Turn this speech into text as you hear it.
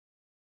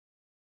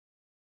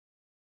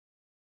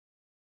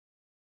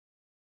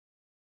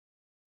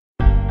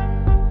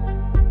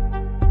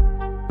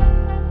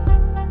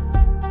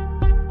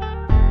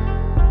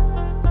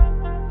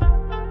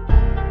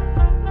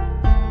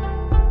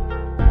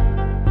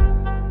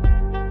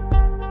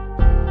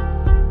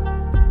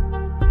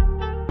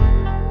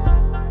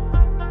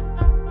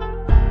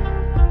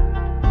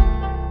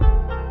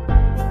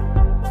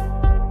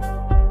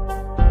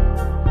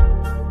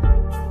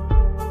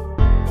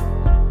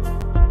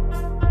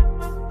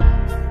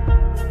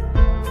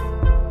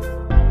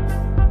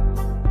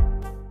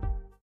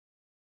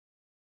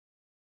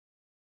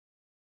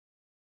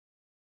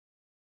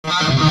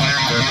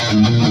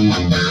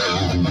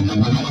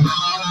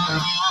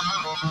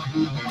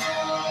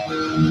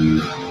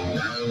What's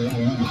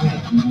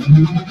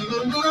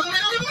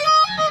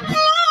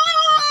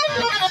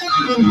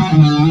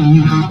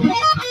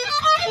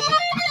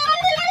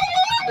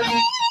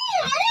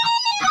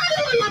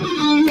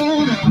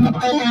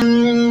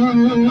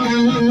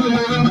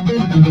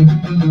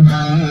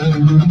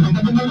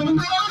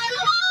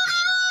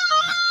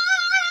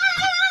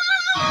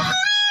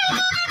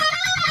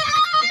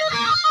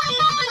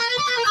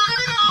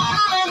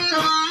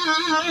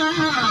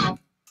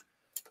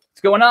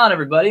going on,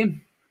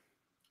 everybody?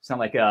 Sound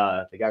like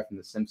the guy from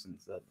The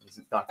Simpsons.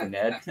 Isn't Dr.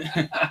 Ned?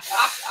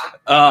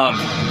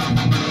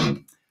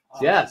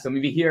 Yeah, so I'm going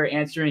to be here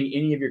answering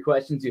any of your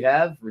questions you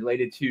have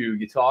related to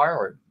guitar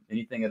or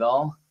anything at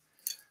all.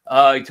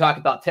 We talk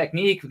about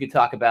technique. We could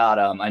talk about,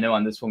 I know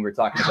on this one we're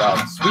talking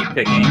about sweep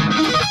picking.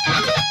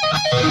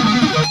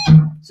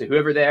 So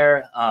whoever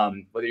there,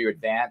 whether you're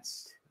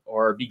advanced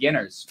or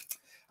beginners,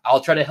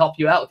 I'll try to help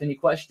you out with any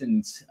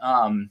questions.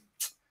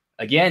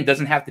 Again, it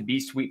doesn't have to be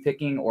sweep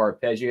picking or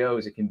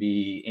arpeggios. It can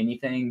be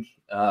anything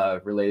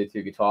related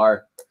to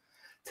guitar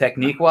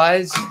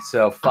technique-wise.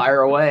 So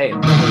fire away.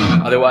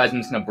 Otherwise, I'm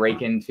just going to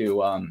break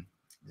into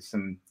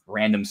some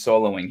random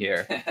soloing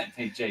here.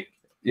 Hey, Jake.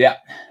 Yeah.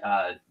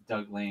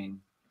 Doug Lane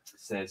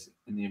says,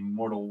 in the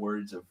immortal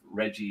words of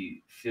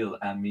Reggie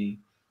Fils-Ami,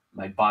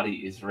 my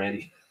body is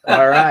ready.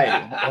 All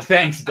right. Well,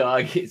 thanks,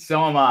 Doug.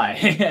 So am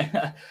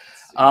I.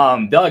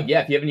 Doug,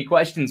 yeah, if you have any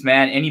questions,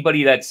 man,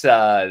 anybody that's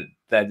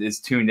that is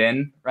tuned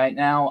in right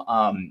now,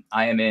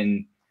 I am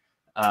in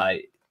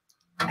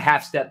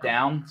half step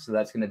down, so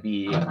that's going to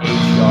be A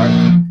sharp,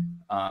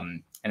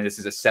 and this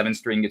is a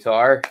 7-string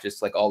guitar,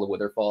 just like all the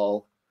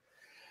Witherfall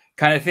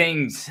kind of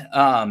things.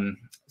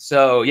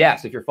 So yeah,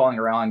 so if you're falling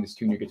around, just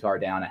tune your guitar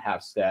down a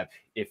half step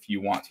if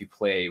you want to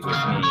play with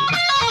me.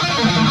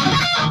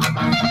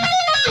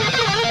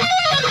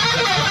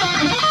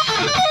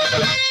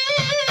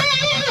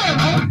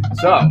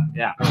 So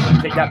yeah,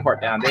 take that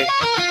part down, Dave.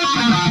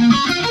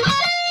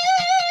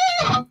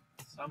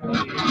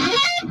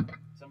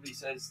 Somebody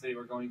says they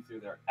were going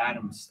through their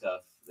Adam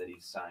stuff that he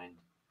signed,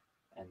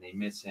 and they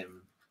miss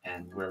him,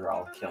 and we're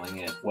all killing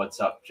it. What's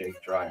up,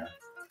 Jake Dreyer?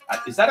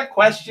 Is that a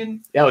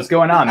question? Yeah, what's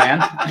going on, man?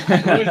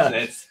 Who is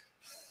this?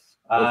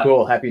 Well,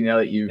 cool. Happy to know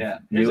that you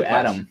knew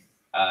Adam.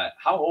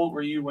 How old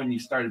were you when you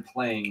started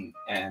playing,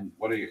 and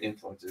what are your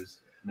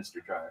influences,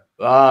 Mr. Dreyer?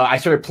 I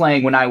started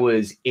playing when I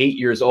was 8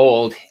 years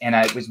old, and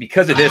it was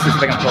because of this. Let's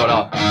see if I can pull it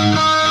off.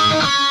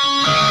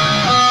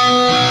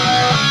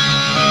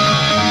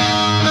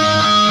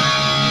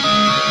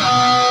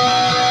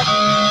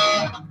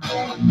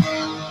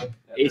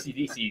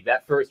 AC/DC,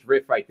 that first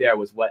riff right there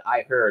was what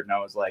I heard, and I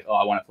was like, oh,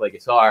 I want to play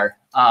guitar.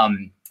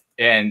 And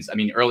I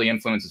mean, early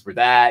influences were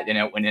that, and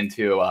it went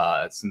into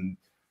some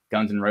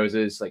Guns N'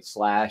 Roses, like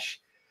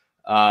Slash,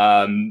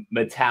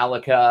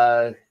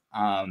 Metallica,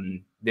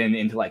 then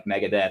into like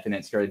Megadeth, and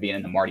it started being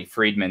in the Marty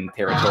Friedman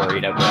territory,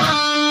 you know,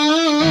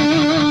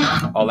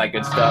 all that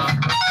good stuff.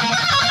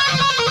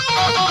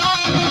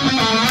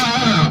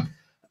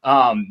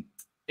 And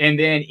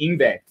then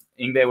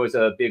Yngwie was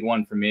a big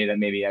one for me that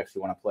made me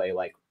actually want to play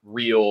like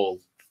real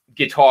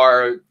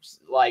guitar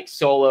like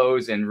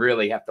solos and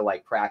really have to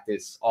like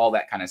practice all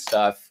that kind of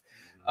stuff.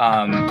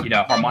 You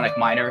know, harmonic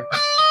minor.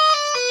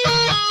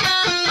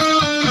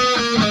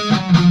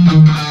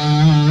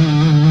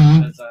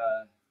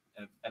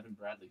 Evan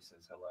Bradley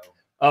says hello.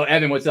 Oh,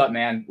 Evan, what's up,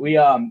 man? We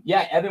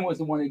yeah, Evan was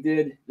the one who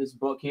did this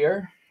book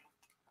here,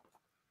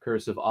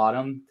 Curse of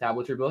Autumn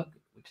tablature book,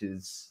 which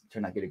is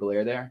trying not to get a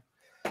glare there.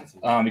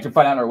 You can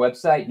find it on our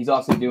website. He's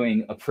also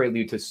doing a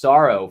Prelude to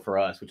Sorrow for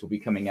us, which will be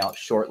coming out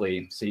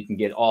shortly. So you can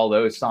get all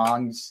those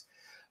songs.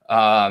 You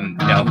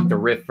know, the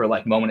riff for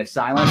like Moment of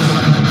Silence.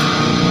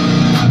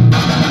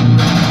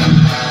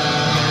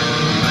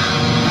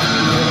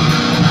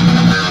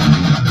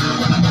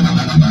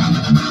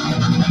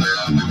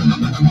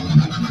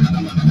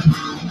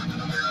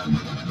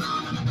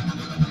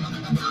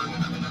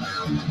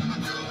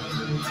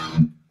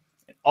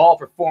 All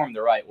performed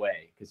the right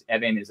way, because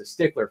Evan is a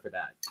stickler for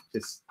that.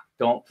 Just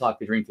don't talk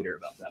to Dream Theater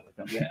about that with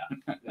him. Yeah.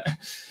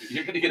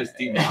 You're gonna get us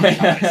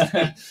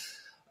demonetized.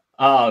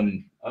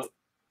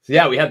 So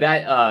yeah, we have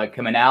that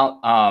coming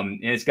out,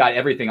 and it's got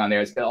everything on there.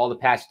 It's got all the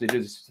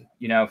passages,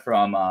 you know,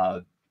 from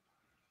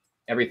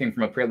everything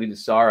from A Prelude to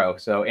Sorrow.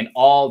 So, and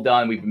all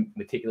done. We've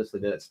meticulously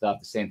did that stuff.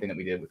 The same thing that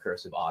we did with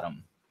Curse of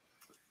Autumn.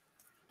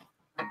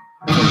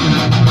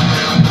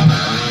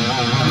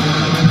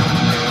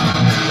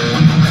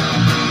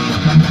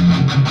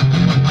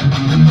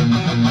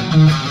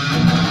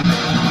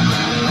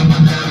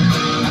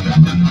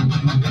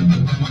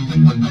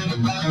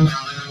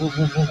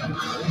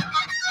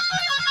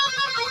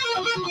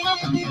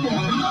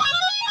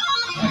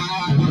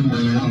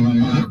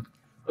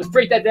 Let's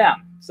break that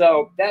down.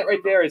 So that right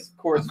there is, of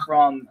course,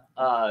 from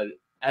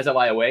As I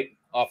Lie Awake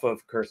off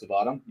of Curse of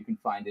Autumn. You can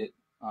find it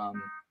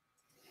on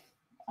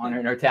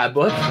in our tab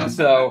book.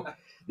 So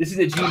this is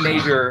a G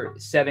major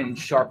 7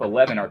 sharp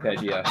 11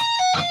 arpeggio.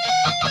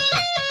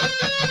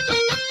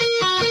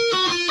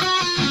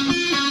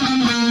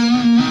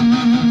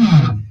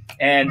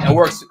 And it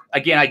works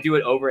again. I do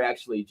it over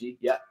actually. G.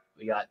 Yeah,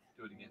 we got.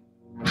 Do it again.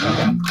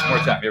 Okay. One more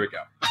time. Here we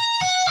go.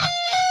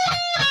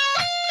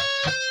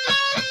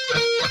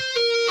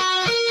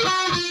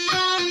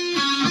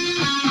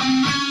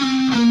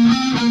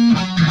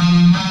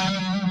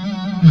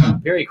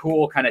 Very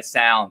cool kind of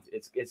sound.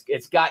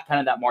 It's got kind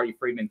of that Marty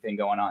Friedman thing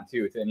going on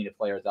too. To any of the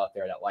players out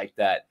there that like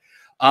that,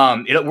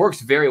 it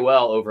works very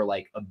well over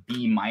like a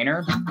B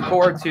minor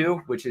chord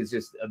too, which is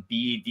just a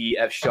B, D,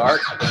 F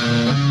sharp. But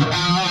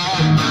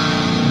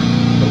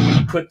when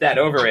you put that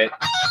over it,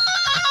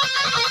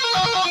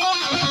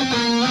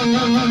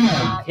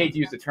 I hate to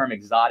use the term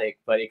exotic,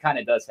 but it kind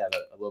of does have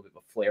a little bit of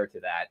a flair to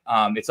that.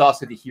 It's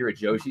also the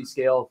Hirajoshi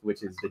scale,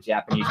 which is the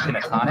Japanese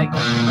pentatonic.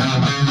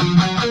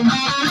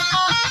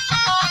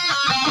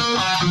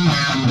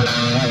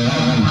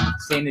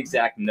 Same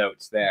exact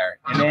notes there.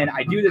 And then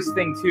I do this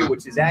thing too,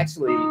 which is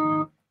actually,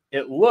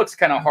 it looks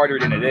kind of harder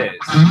than it is.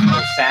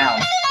 The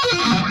sound.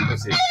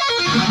 Let's see.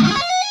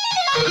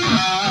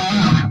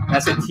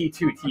 That's a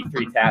T2,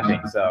 T3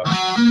 tapping, so.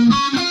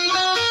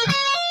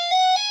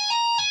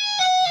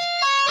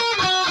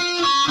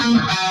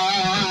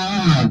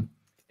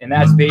 And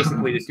that's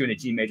basically just doing a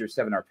G major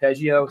 7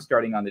 arpeggio,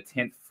 starting on the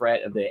 10th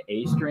fret of the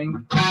A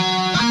string.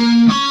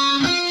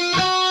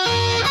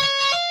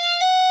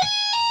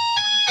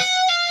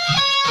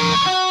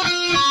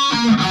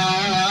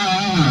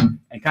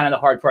 And kind of the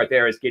hard part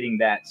there is getting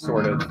that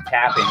sort of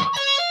tapping.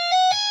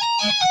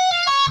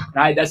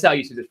 And that's how I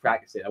used to just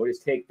practice it. I would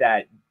just take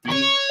that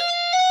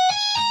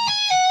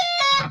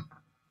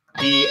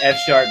D, F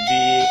sharp,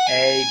 G,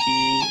 A,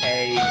 B,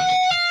 A,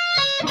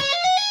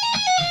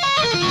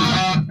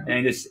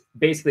 and just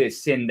basically a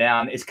sin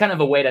down. It's kind of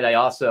a way that I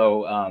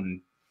also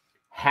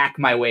hack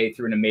my way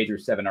through in a major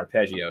 7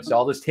 arpeggio. So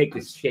I'll just take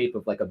this shape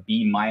of like a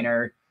B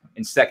minor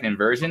in second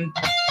inversion.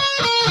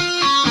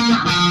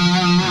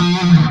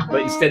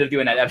 But instead of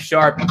doing that F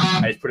sharp,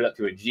 I just put it up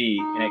to a G,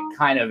 and it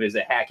kind of is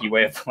a hacky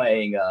way of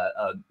playing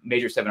a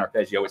major 7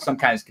 arpeggio, which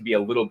sometimes can be a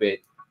little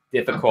bit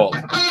difficult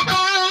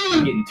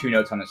getting 2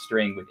 notes on a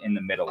string within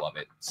the middle of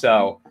it.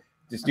 So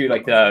just do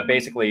like the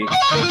basically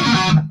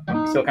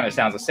still kind of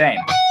sounds the same.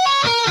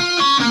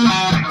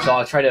 So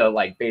I'll try to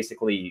like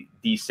basically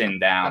descend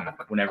down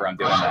whenever I'm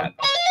doing that.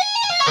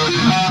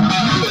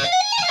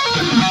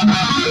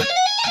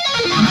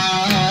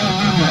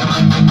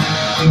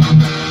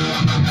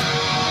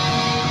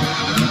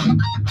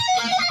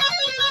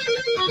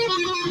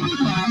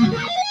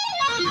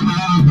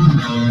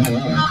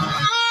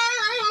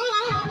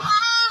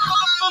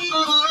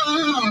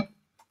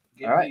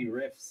 Give All right. me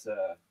riffs.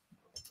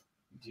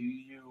 Do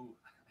you?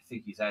 I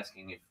think he's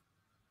asking if.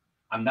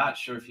 I'm not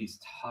sure if he's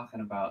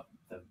talking about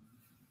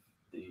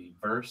the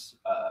verse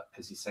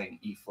because he's saying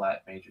E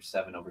flat major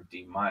 7 over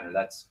D minor.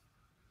 That's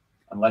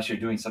unless you're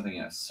doing something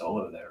in a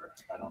solo there.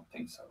 I don't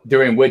think so.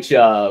 During which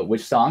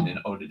song? In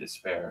Ode to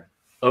Despair.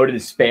 Ode to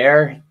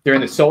Despair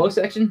during the solo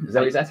section? Is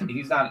that what he's asking?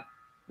 He's not.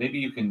 Maybe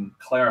you can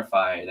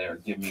clarify there.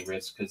 Give me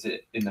riffs because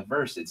in the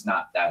verse it's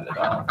not that at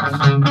all. Let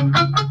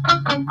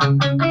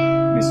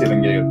me see if I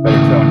can get a better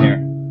tone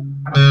here.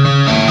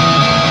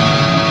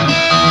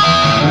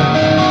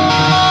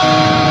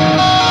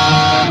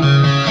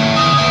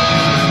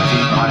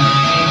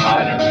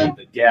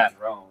 Yeah.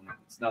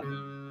 It's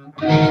nothing.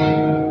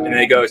 And then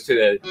it goes to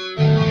the.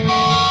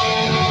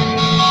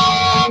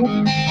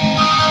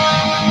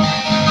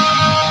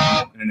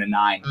 And then the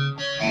 9.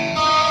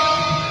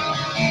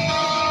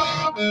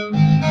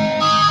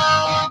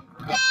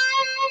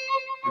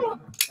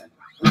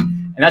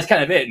 And that's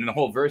kind of it. And the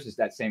whole verse is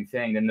that same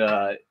thing.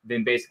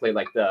 Then basically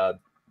like the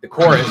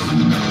chorus.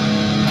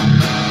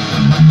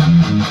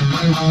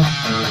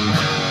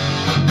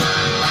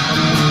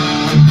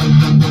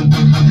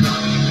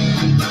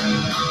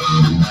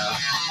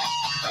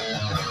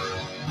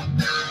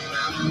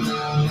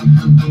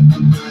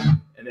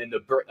 And then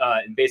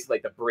and basically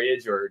like the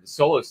bridge or the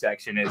solo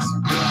section is.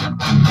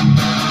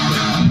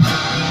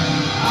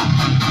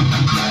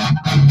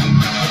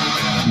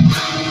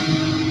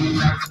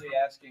 Actually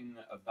asking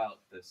about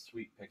the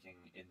sweep picking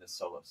in the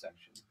solo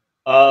section.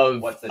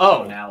 What's the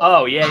tonality?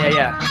 Oh,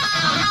 yeah.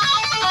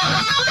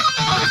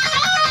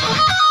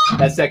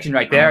 That section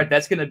right there,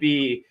 that's going to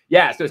be,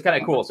 yeah, so it's kind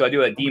of cool. So I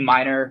do a D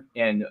minor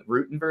and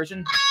root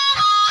inversion.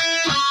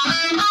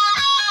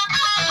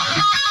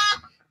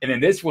 And then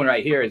this one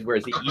right here is where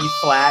it's the E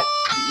flat,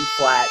 the E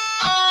flat.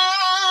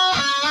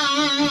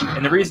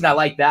 And the reason I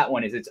like that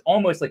one is it's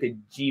almost like a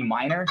G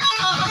minor,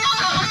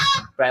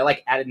 but I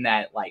like adding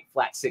that like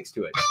flat 6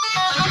 to it.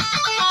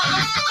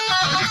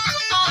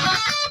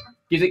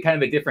 Gives it kind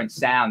of a different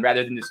sound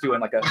rather than just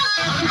doing like a,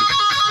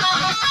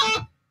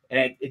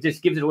 and it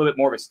just gives it a little bit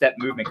more of a step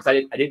movement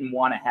because I didn't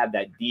want to have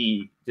that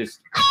D just,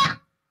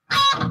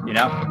 you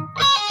know.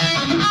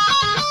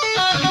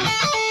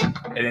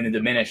 And then the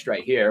diminished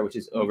right here, which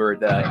is over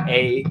the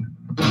A.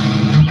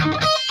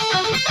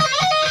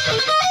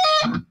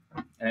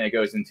 And then it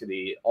goes into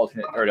the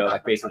alternate, or the,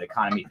 like basically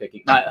economy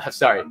picking. Not,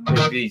 sorry,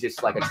 it'd be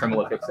just like a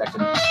tremolo pick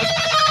section.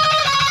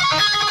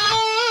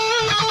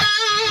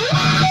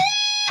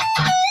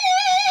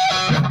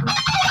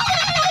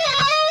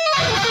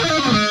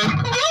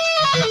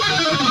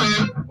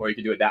 or you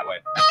could do it that way.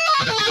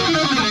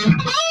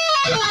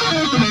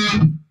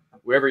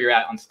 Wherever you're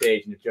at on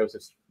stage, and if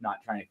Joseph's not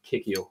trying to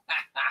kick you,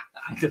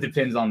 it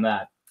depends on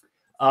that.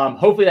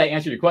 Hopefully that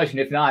answered your question.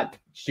 If not,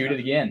 shoot it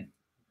again.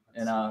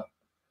 And Are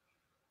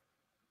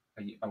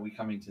we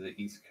coming to the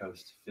East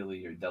Coast,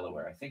 Philly or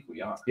Delaware? I think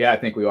we are. Yeah, I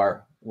think we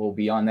are. We'll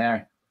be on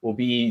there. We'll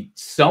be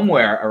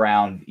somewhere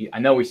around. I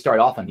know we start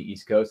off on the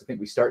East Coast. I think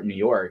we start in New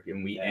York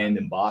and we end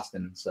in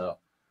Boston. So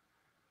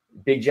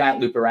big giant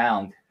loop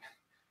around.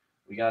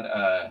 We got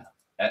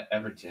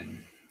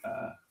Everton.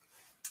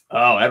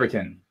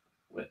 Everton.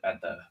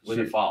 At the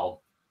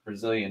Witherfall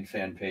Brazilian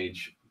fan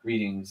page.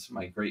 Greetings,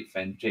 my great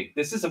friend Jake.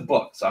 This is a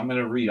book, so I'm going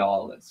to read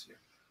all of this here.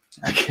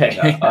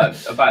 Okay.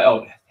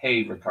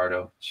 Hey,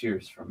 Ricardo.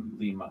 Cheers from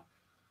Lima.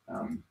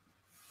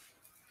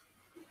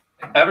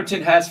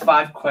 Everton has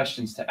 5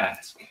 questions to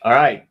ask. All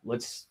right.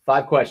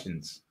 5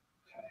 questions.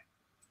 Okay.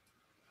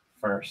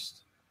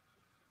 First,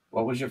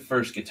 what was your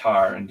first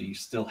guitar, and do you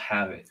still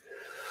have it?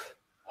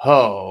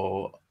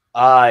 Oh,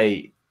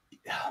 my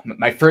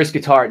first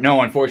guitar.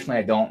 No, unfortunately,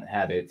 I don't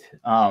have it.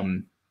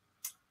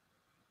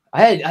 I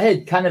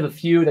had kind of a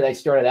few that I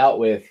started out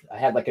with. I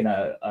had like an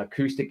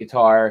acoustic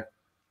guitar.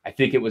 I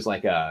think it was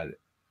like I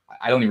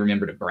don't even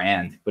remember the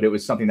brand, but it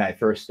was something that I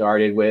first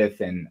started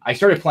with. And I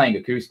started playing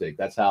acoustic.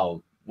 That's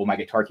how, my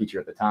guitar teacher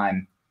at the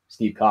time,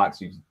 Steve Cox,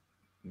 who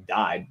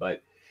died,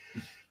 but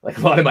like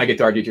a lot of my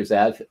guitar teachers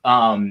have,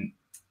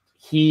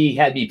 he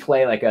had me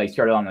play like I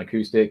started on an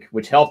acoustic,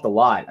 which helped a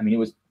lot. I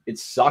mean, it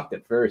sucked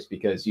at first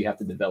because you have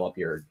to develop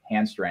your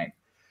hand strength.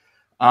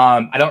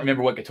 I don't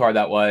remember what guitar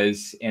that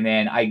was. And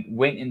then I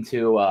went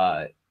into,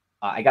 I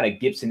got a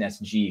Gibson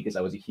SG because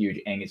I was a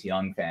huge Angus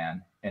Young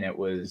fan. And I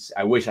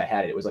wish I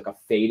had it. It was like a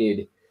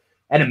faded,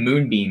 had a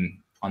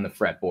moonbeam on the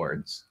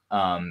fretboards.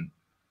 And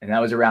that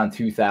was around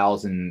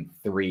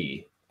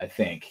 2003, I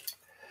think.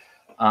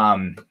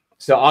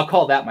 So I'll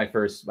call that my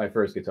first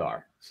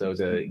guitar. So it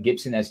was a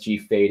Gibson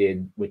SG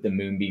faded with the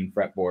moonbeam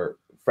fret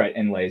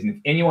inlays. And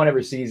if anyone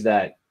ever sees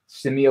that,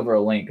 send me over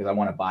a link because I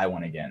want to buy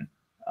one again.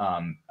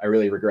 I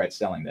really regret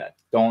selling that.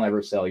 Don't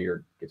ever sell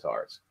your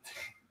guitars.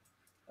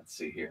 Let's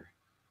see here.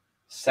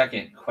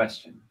 Second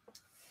question.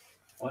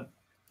 What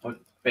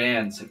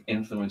bands have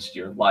influenced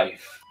your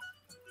life?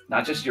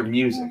 Not just your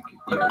music,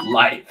 your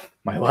life.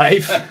 My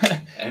life?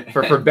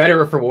 for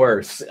better or for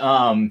worse.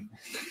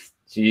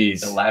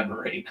 Geez.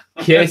 Elaborate.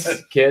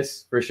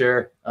 Kiss for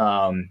sure.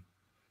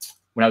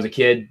 When I was a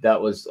kid,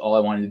 that was all I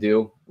wanted to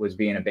do, was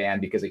be in a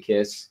band because of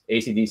Kiss.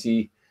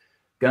 AC/DC,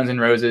 Guns N'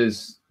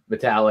 Roses,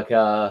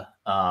 Metallica,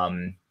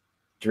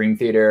 Dream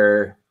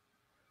Theater,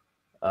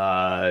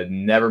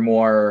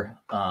 Nevermore.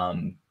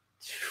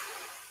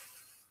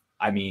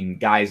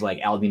 Guys like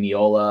Al Di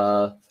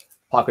Meola,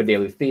 Paco de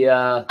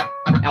Lucia.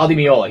 Al Di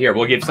Meola, here,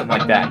 we'll give something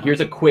like that. Here's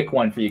a quick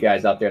one for you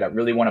guys out there that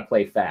really want to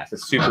play fast.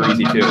 It's super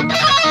easy too.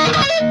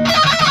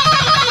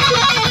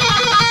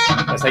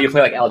 That's how you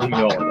play like Al Di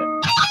Meola there.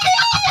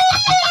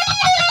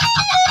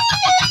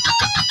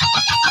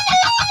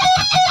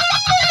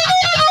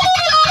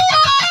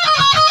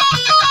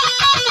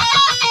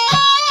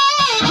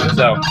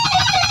 So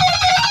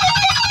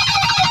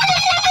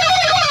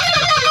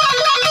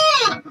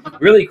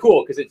really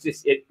cool because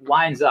it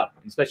lines up,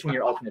 especially when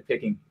you're alternate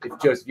picking. If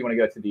Joseph, you want to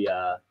go to the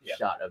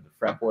shot of the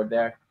fretboard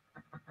there.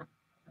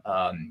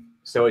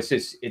 So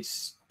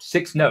it's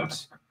 6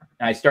 notes,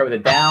 and I start with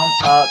a down,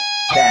 up,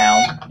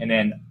 down, and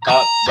then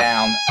up,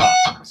 down,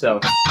 up. So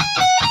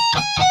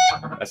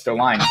that's the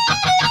line.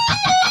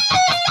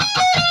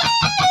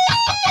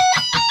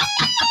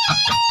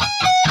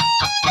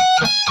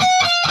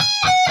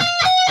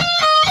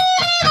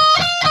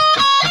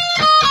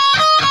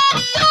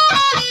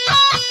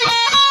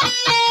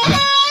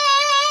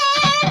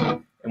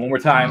 One more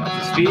time, up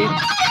to speed.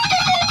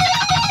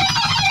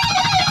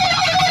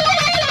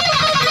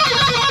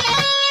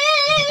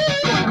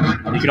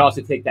 You can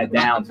also take that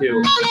down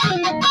too.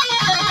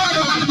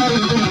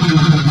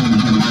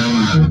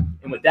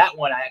 And with that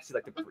one, I actually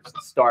like to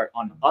start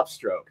on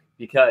upstroke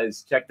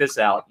because check this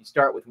out. You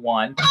start with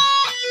 1,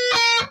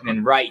 and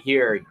then right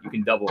here, you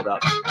can double it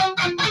up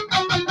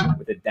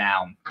with it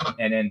down.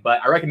 And then,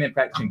 but I recommend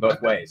practicing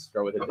both ways.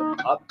 Start with it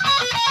up.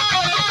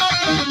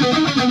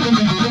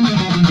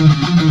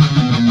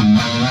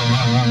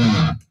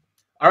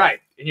 All right.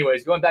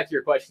 Anyways, going back to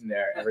your question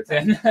there,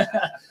 Everton.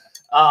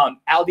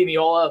 Al Di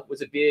Meola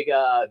was a big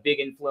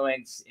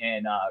influence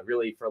in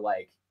really for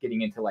like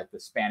getting into like the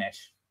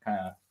Spanish kind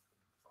of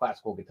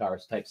classical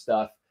guitarist type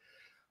stuff.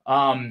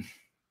 But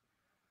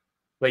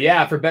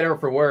yeah, for better or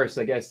for worse,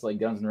 I guess like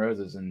Guns N'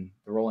 Roses and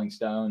the Rolling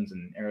Stones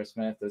and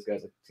Aerosmith, those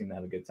guys seem to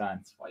have a good time.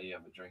 That's why you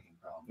have a drinking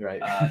problem. Right.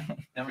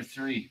 Number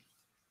 3,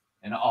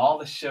 in all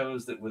the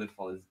shows that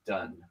Witherfall has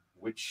done,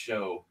 which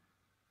show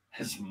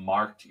has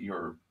marked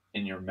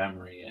in your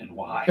memory and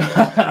why?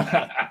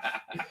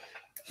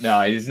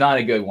 No, it's not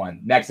a good one.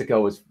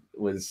 Mexico was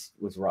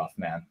rough,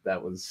 man.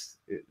 That was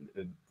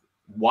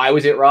why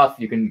was it rough?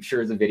 You can sure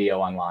there's a video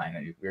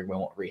online. We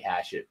won't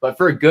rehash it. But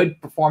for a good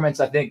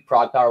performance, I think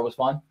Prague Power was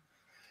fun.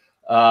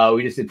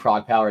 We just did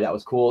Prog Power. That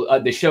was cool.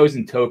 The shows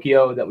in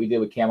Tokyo that we did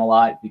with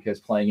Camelot, because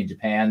playing in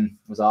Japan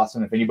was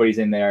awesome. If anybody's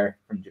in there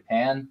from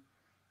Japan,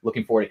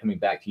 looking forward to coming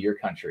back to your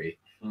country.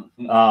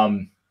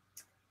 Mm-hmm.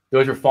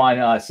 Those were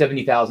fun.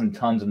 70,000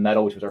 Tons of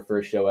Metal, which was our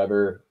first show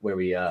ever, where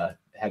we had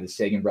the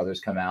Sagan brothers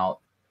come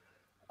out.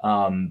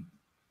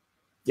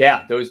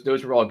 Yeah,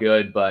 those were all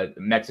good. But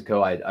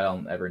Mexico, I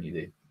don't ever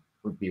need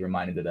to be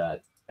reminded of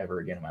that ever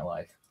again in my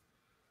life.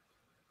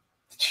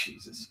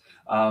 Jesus.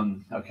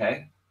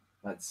 Okay.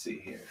 Let's see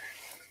here.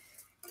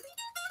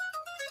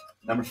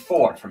 Number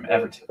 4 from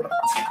Everton.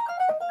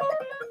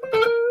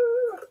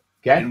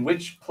 Okay. In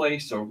which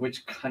place or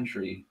which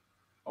country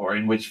or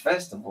in which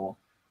festival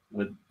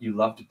would you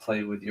love to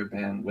play with your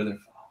band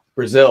Witherfall?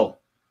 Brazil.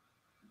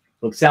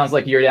 Look, sounds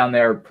like you're down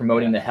there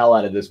promoting the hell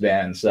out of this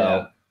band.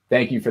 So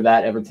thank you for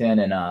that, Everton.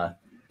 And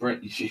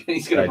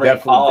he's going to bring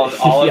all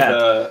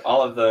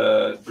of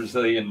the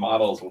Brazilian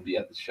models will be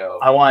at the show.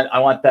 I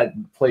want that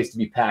place to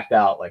be packed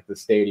out like the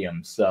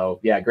stadium. So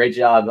yeah, great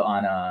job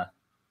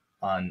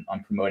on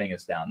promoting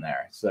us down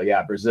there. So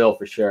yeah, Brazil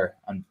for sure.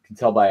 I can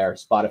tell by our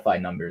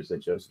Spotify numbers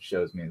that Joseph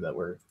shows me that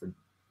we're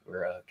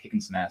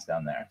kicking some ass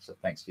down there. So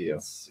thanks to you.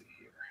 Let's see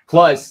here.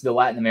 Plus the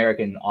Latin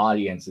American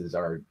audiences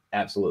are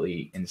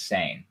absolutely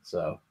insane.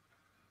 So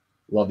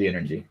love the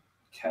energy.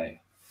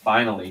 Okay.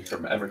 Finally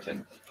from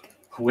Everton.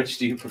 Which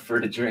do you prefer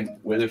to drink,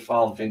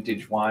 Witherfall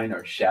vintage wine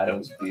or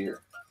Shadows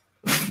beer?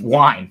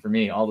 Wine for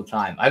me all the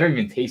time. I haven't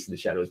even tasted the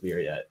Shadows beer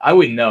yet. I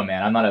wouldn't know,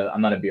 man. I'm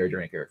not a beer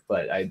drinker,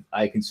 but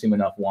I consume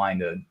enough wine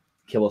to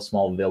kill a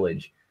small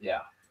village.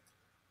 Yeah,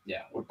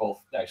 we're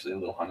both actually a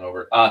little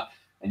hungover.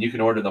 And you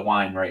can order the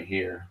wine right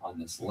here on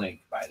this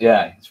link. By the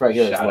way, it's right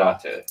here. Shout out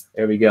to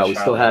there we go. We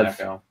still have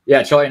Echo.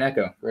 Yeah, Charlie and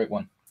Echo, great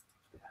one.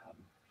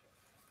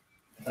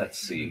 Let's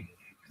see.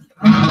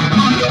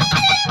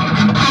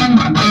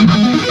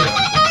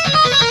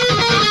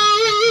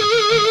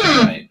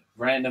 Right.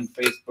 Random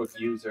Facebook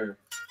user.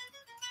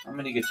 How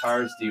many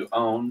guitars do you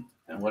own,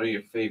 and what are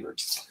your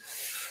favorites?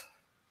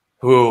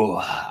 Ooh,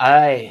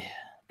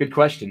 good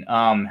question.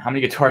 How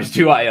many guitars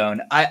do I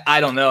own? I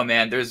don't know,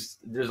 man. There's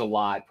a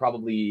lot.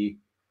 Probably.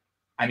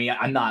 I mean,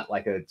 I'm not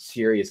like a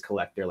serious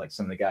collector like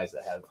some of the guys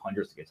that have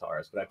hundreds of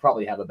guitars, but I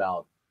probably have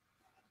about,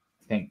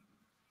 I think,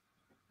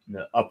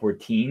 the upward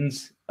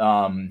teens.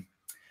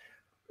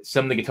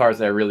 Some of the guitars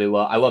that I really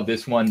love. I love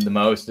this one the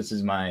most. This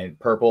is my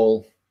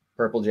Purple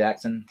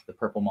Jackson, the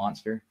Purple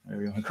Monster,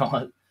 whatever you want to call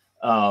it.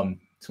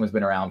 This one's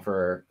been around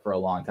for a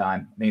long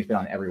time. I think it's been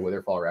on every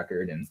Witherfall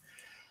record. And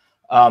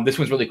this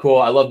one's really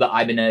cool. I love the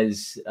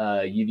Ibanez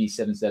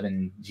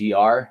UV77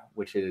 GR,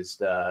 which is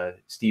the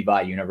Steve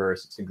Vai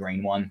Universe. It's a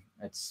green one.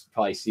 That's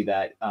probably see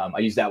that. I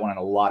use that one on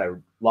a lot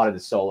of the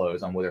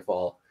solos on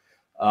Witherfall.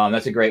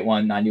 That's a great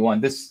one. 91.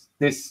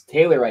 This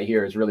Taylor right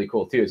here is really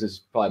cool too. This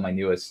is probably my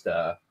newest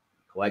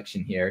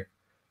collection here.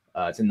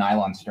 It's a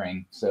nylon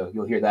string, so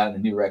you'll hear that in the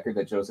new record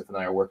that Joseph and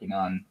I are working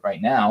on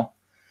right now.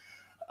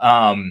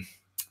 I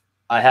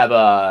have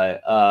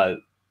a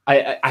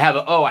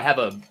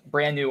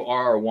brand new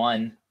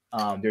RR1.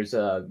 There's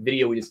a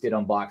video we just did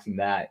unboxing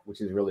that, which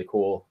is really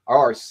cool.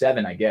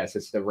 RR7, I guess.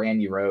 It's the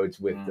Randy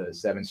Rhoads with the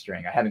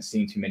 7-string. I haven't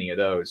seen too many of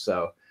those,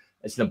 so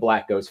it's the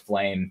Black Ghost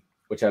Flame,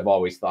 which I've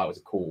always thought was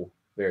a cool,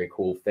 very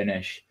cool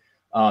finish.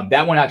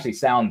 That one actually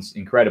sounds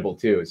incredible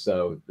too.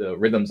 So the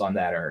rhythms on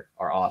that are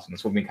awesome.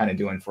 That's what we've been kind of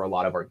doing for a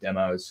lot of our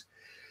demos.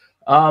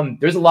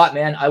 There's a lot,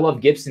 man. I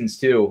love Gibsons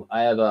too.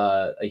 I have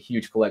a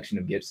huge collection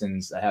of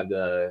Gibsons. I have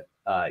the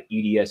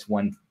EDS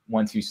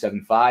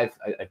 1275.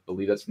 I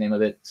believe that's the name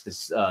of it. It's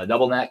this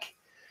double neck,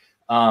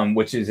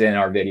 which is in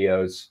our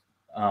videos.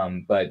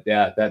 But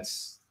yeah,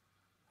 that's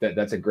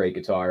a great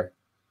guitar.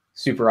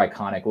 Super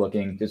iconic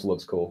looking. Just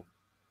looks cool.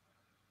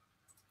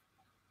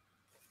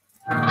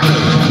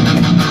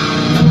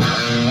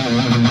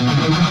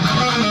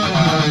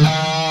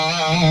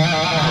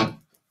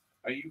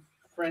 Are you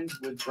friends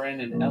with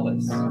Brandon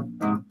Ellis?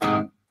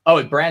 Oh,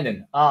 with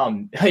Brandon.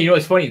 You know,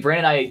 it's funny.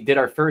 Brandon and I did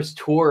our first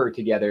tour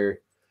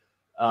together.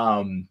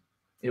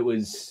 It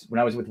was when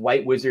I was with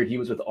White Wizard. He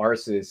was with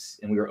Arsis,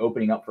 and we were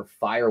opening up for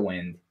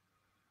Firewind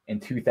in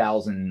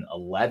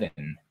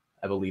 2011,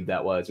 I believe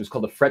that was. It was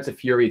called the Frets of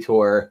Fury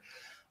tour.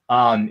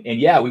 And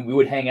yeah, we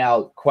would hang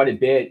out quite a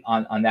bit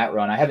on that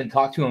run. I haven't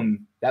talked to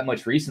him that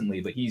much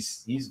recently, but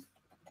he's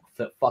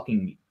a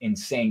fucking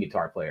insane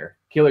guitar player,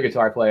 killer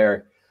guitar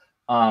player.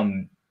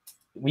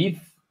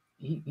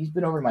 He's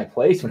been over to my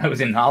place when I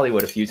was in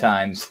Hollywood a few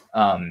times.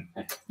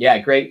 Yeah,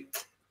 great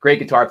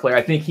guitar player.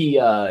 I think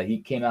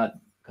he came out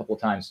a couple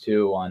of times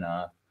too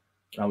on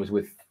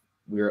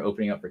we were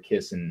opening up for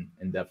Kiss and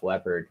Def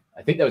Leppard.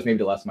 I think that was maybe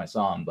the last time I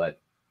saw him, but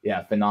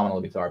yeah,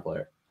 phenomenal guitar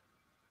player.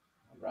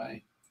 All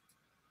right.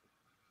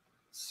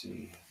 Let's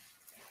see.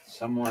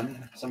 Some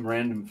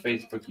random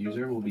Facebook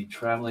user will be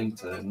traveling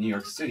to New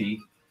York City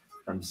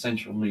from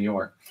Central New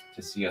York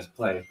to see us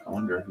play. I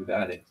wonder who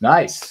that is.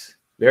 Nice.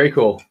 Very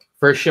cool.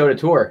 First show to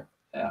tour.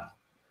 Yeah.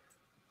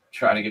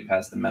 Try to get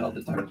past the metal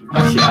detector.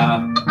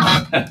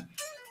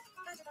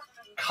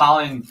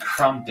 Colin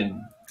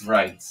Crumpton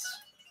writes,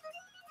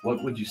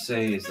 what would you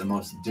say is the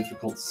most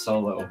difficult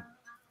solo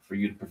for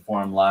you to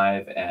perform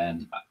live?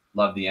 And I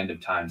love the End of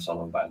Time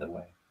solo, by the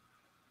way.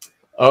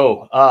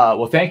 Oh,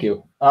 well, thank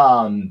you.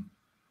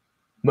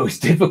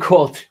 Most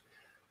difficult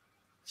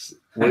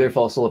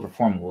Witherfall solo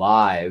perform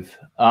live.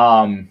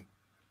 End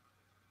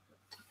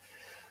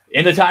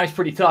of Time is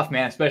pretty tough,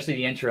 man, especially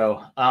the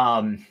intro,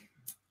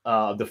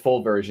 the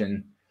full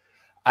version.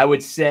 I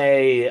would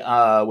say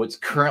what's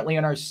currently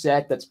in our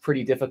set that's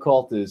pretty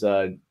difficult is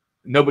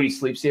Nobody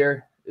Sleeps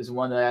Here is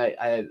one that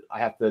I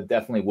have to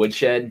definitely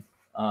woodshed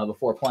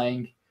before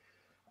playing.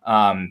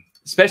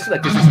 Especially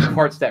like this is the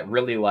parts that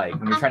really like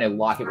when you're trying to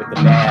lock it with the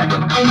band.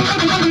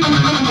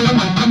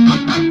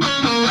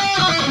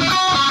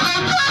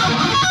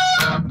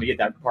 Let me get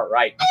that part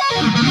right.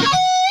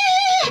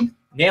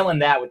 Nailing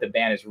that with the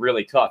band is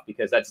really tough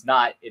because that's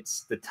not,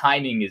 it's the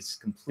timing is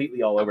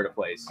completely all over the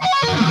place.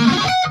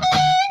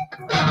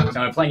 So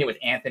I'm playing it with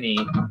Anthony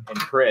and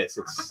Chris.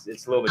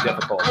 It's a little bit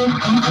difficult.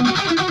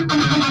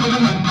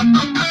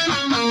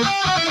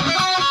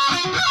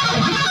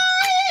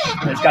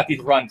 And it's got these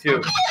run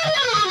too.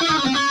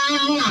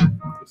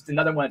 It's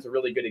another one that's a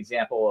really good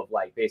example of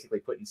like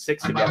basically putting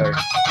 6 together.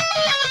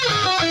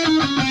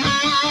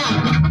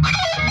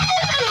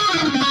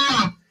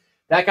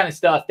 That kind of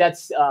stuff,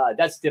 that's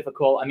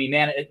difficult. I mean,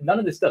 man, none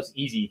of this stuff's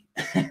easy.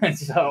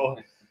 So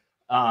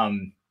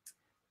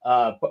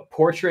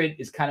Portrait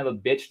is kind of a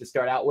bitch to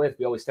start out with.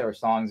 We always start our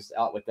songs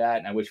out with that,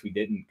 and I wish we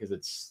didn't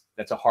because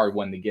that's a hard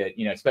one to get,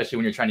 you know, especially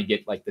when you're trying to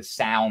get like the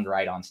sound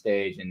right on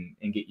stage and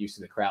get used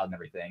to the crowd and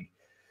everything.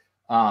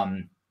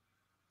 I'm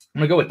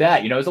gonna go with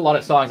that. You know, there's a lot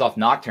of songs off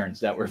Nocturnes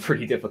that were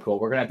pretty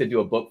difficult. We're gonna have to do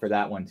a book for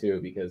that one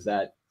too because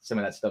some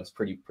of that stuff's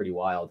pretty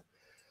wild.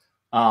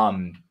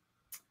 I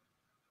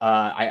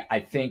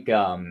think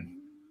I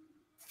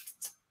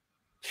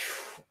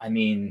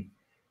mean,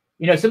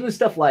 you know, some of the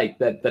stuff like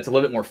that's a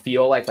little bit more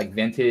feel like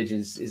vintage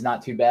is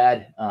not too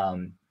bad.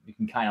 You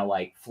can kind of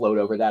like float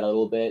over that a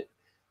little bit,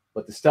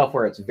 but the stuff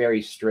where it's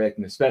very strict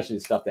and especially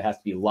the stuff that has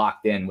to be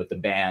locked in with the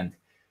band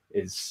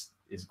is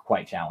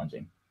quite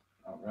challenging.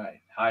 All right.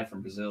 Hi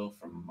from Brazil,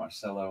 from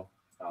Marcelo.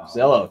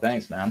 Marcelo,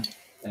 thanks, man.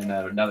 And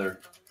another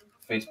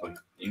Facebook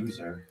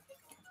user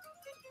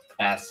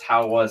asked,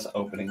 how was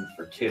opening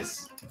for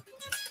Kiss?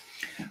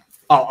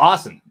 Oh,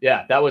 awesome.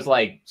 Yeah, that was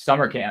like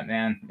summer camp,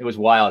 man. It was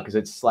wild because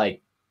it's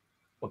like,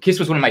 well, Kiss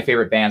was one of my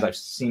favorite bands. I've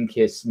seen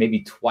Kiss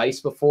maybe twice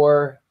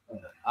before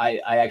I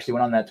actually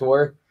went on that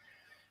tour.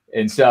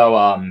 And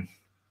so,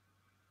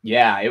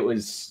 yeah, it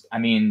was, I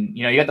mean,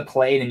 you know, you got to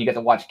play and then you got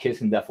to watch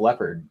Kiss and Def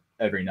Leppard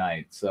every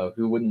night. So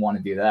who wouldn't want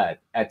to do that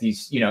at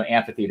these, you know,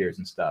 amphitheaters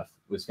and stuff?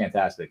 It was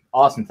fantastic.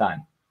 Awesome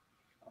time.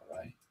 All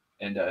right.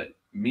 And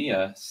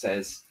Mia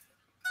says,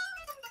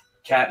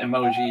 cat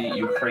emoji,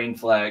 Ukraine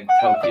flag,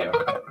 Tokyo.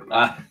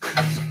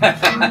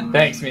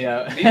 Thanks,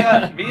 Mia.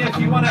 Mia, if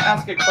you want to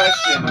ask a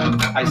question,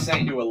 I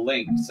sent you a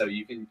link so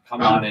you can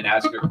come on and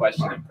ask your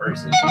question in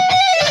person. Click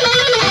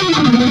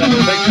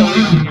the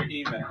link in your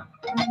email.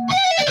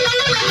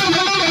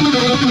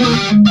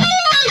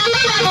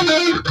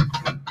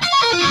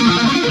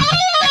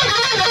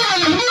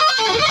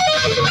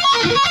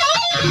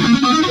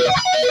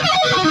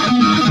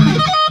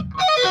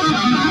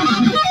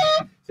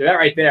 So that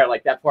right there,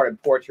 like that part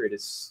of Portrait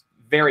is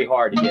very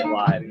hard to get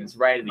live, and it's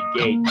right at the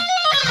gate.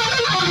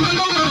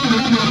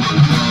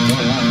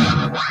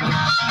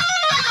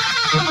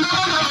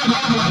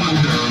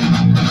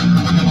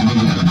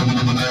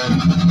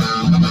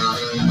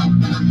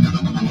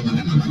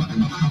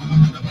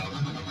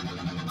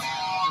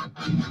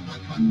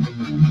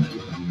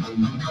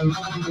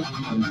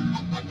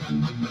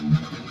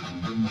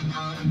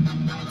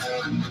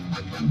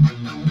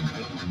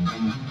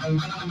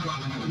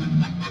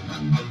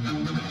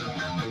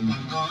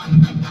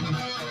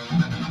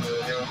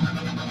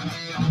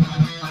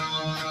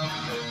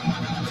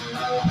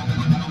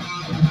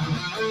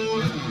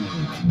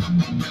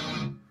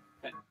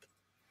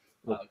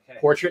 Okay.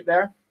 Portrait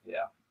there?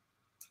 Yeah.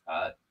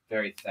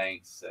 Very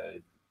thanks.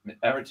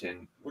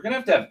 Everton, we're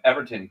going to have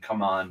Everton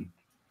come on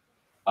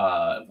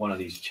one of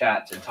these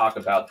chats and talk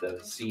about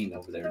the scene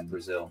over there in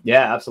Brazil.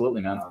 Yeah,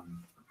 absolutely, man.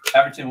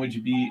 Everton, would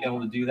you be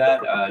able to do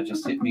that?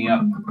 Just hit me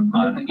up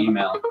on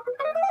email.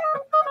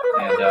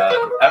 And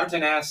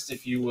Everton asked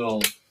if you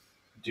will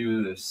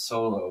do the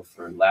solo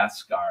for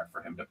Lascar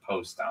for him to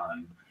post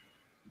on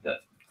the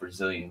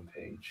Brazilian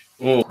page.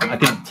 Oh, I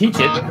can teach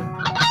it.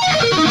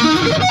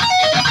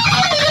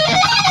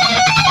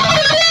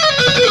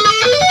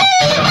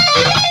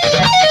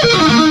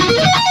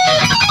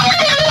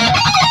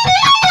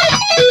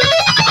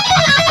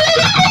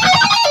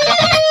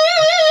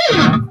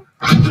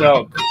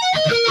 So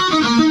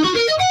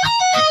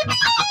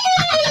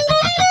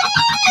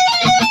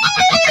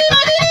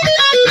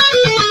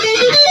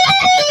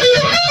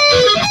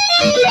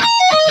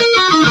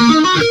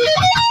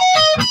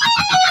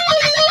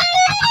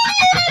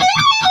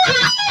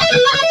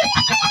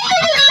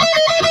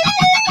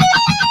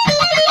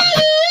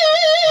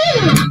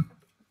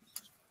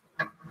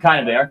kind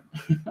of there.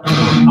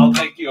 I'll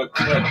take you a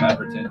clip,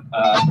 Everton.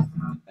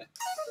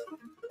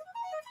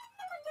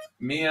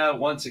 Mia,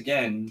 once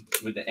again,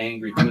 with the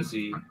angry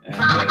pussy and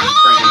the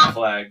Ukrainian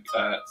flag,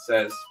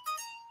 says,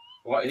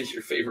 "What is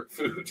your favorite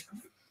food?"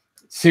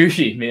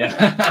 Sushi, Mia.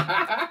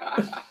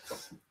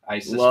 I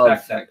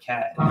suspect that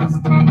cat is.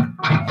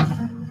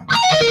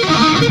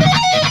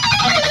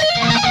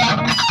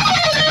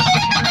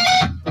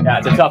 Yeah,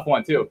 it's a tough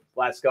one too.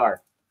 Black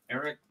Scar.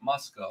 Eric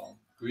Musco,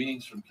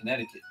 greetings from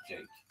Connecticut,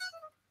 Jake.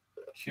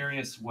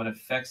 Curious what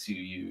effects you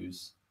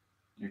use.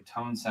 Your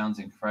tone sounds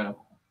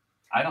incredible.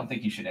 I don't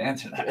think you should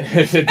answer that.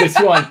 This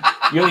one,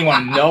 you really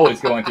want to know what's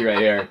going through right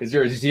here because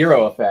there are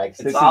 0 effects.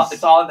 It's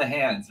all in the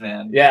hands,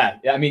 man. Yeah.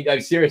 I mean,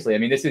 seriously. I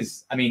mean, this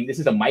is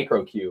a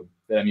micro cube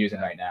that I'm using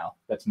right now.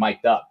 That's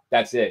mic'd up.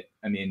 That's it.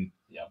 I mean,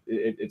 yeah,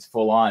 it's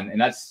full on,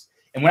 and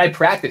when I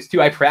practice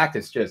too, I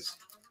practice just.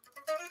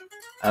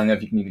 I don't know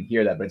if you can even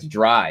hear that, but it's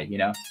dry, you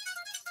know.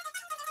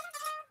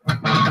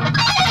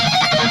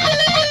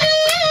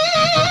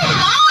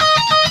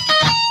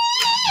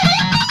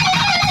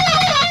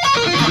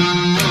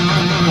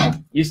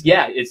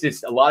 It's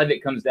just a lot of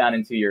it comes down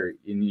into your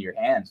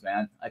hands,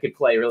 man. I could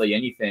play really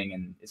anything,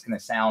 and it's gonna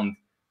sound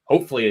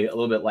hopefully a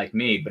little bit like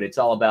me, but it's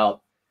all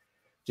about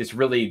just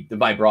really the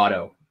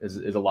vibrato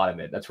is a lot of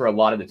it. That's where a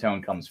lot of the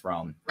tone comes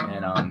from.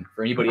 And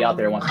for anybody out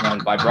there who wants to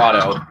learn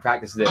vibrato,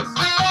 practice this.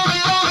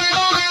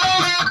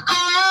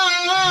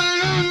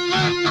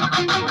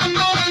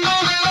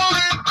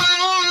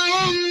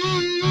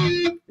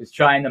 Just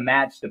trying to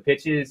match the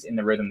pitches and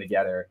the rhythm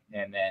together,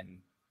 and then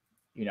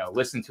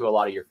listen to a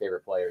lot of your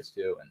favorite players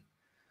too,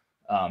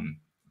 and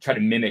try to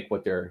mimic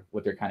what they're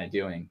kind of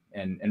doing,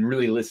 and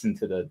really listen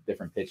to the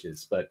different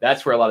pitches. But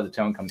that's where a lot of the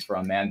tone comes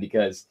from, man,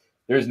 because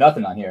there's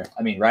nothing on here.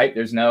 I mean, right?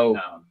 There's no.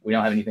 We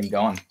don't have anything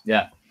going.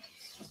 Yeah.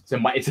 So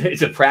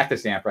it's a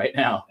practice amp right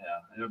now.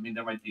 Yeah. I mean,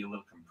 there might be a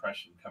little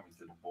compression coming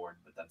through the board,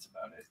 but that's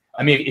about it.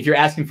 I mean, if you're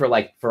asking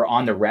for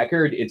on the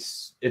record,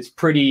 it's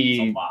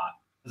pretty. It's a lot.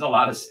 There's a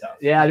lot of stuff.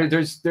 Yeah.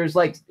 There's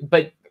like,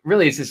 but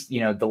really it's just,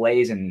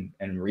 delays and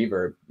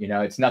reverb,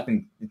 it's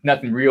nothing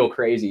real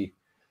crazy.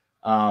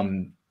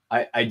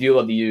 I do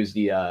love to use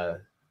the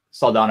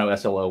Soldano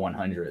SLO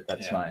 100.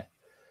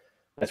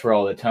 That's where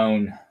all the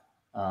tone.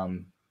 I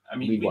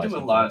mean, we do a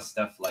lot of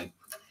stuff like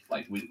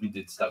we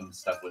did stuff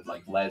with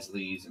like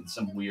Leslie's and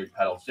some weird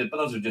pedals, but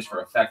those are just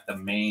for effect. The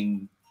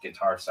main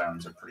guitar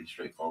sounds are pretty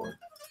straightforward.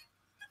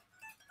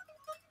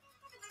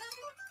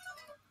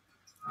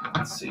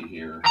 Let's see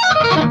here.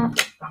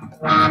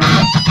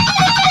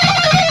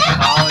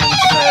 Colin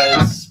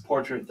says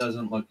portrait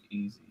doesn't look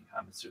easy.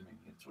 I'm assuming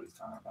that's what he's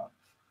talking about.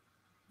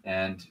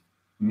 And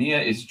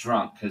Mia is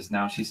drunk because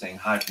now she's saying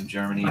hi from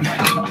Germany. My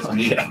name is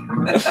Mia.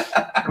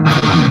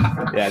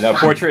 Yeah, no,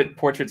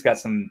 portrait's got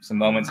some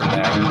moments in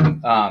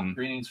there.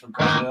 Greetings from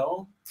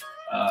Brazil.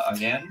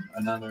 Again,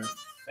 another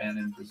fan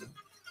in Brazil.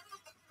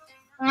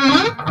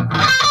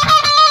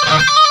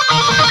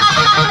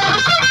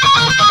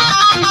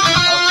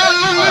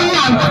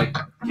 All right.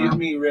 Give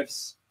me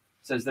riffs.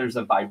 Says there's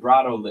a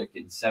vibrato lick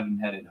in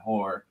Seven-Headed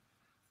Whore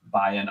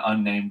by an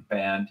unnamed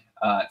band.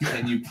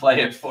 Can you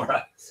play it for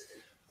us?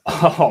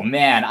 Oh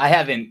man, I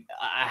haven't.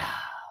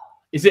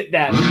 Is it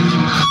that?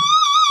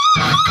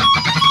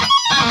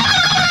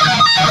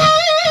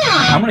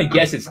 I'm gonna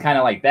guess it's kind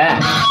of like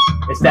that.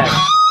 It's that.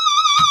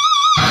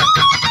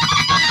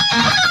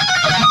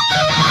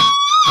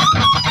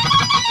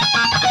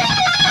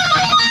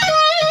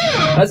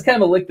 That's kind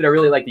of a lick that I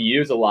really like to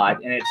use a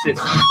lot, and it's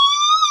just.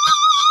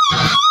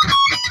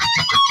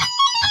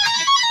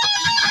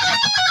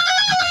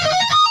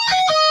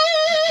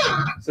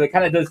 So it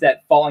kind of does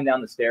that falling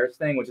down the stairs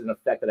thing, which is an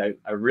effect that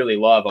I really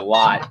love a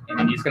lot. And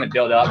then you're just going to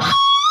build up.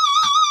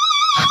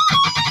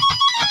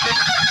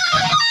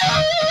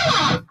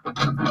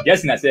 I'm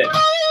guessing that's it.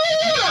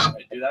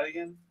 Right, do that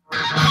again.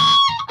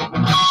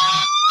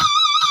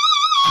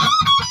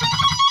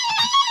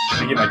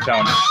 Let me get my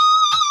tone.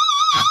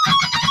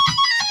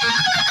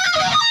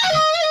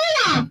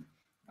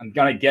 I'm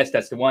going to guess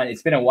that's the one.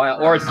 It's been a while.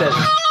 Or it says...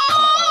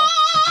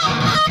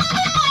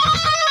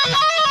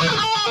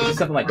 It's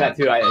something like that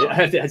too.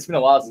 It's been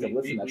a while since I've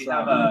listened to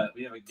that song.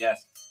 We have a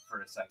guest for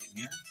a second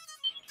here.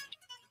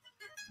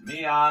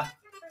 Mia.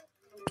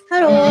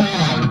 Hello.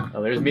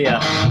 Oh, there's Mia,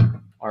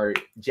 our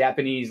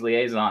Japanese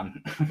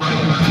liaison.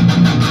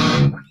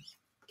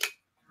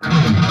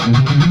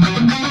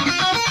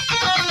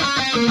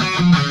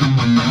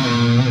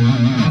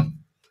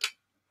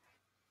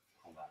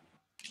 Hold on.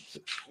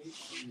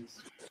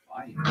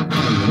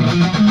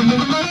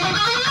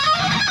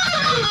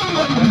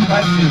 What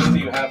questions do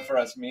you have for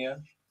us,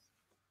 Mia?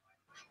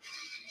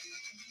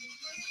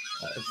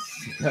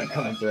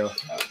 Coming through.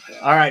 Okay.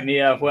 All right,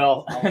 Mia.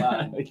 Well,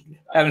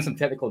 having some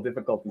technical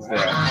difficulties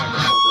there.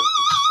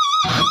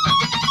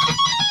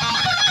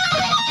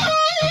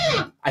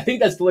 I think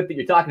that's the lick that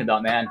you're talking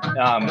about, man.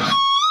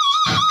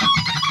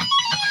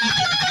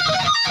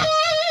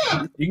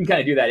 You can kind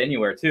of do that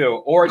anywhere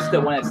too, or it's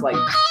the one that's like,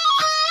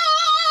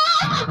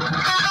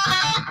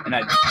 and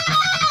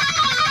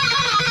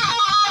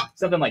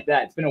something like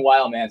that. It's been a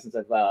while, man, since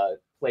I've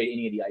played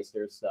any of the Iced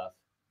Earth stuff.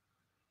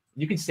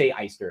 You can say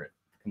Iced Earth.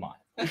 Come on.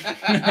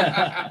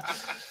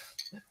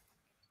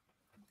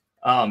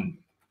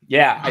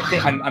 Yeah, I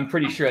think I'm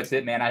pretty sure that's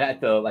it, man. I'd have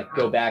to like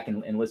go back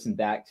and listen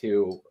back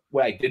to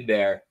what I did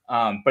there.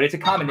 But it's a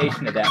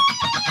combination of that.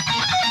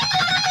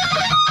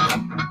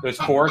 Those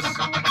fourths.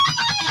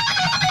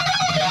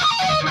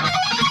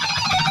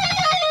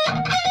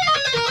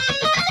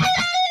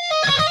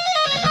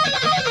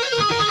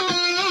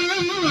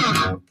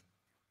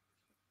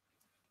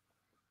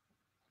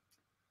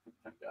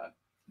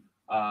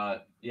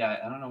 Yeah,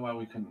 I don't know why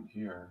we couldn't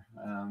hear.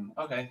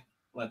 Okay,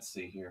 let's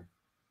see here.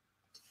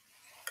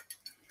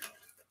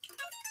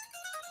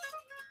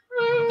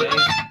 Dave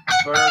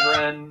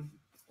Bergren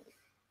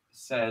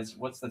says,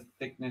 "What's the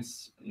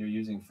thickness you're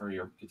using for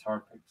your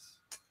guitar picks?"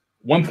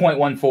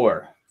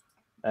 1.14.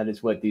 That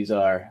is what these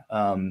are.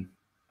 Let me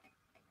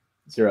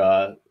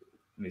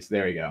see,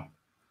 there you go.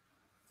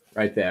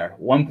 Right there.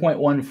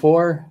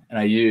 1.14, and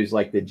I use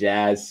like the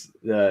jazz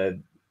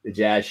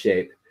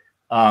shape,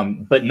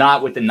 but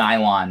not with the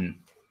nylon.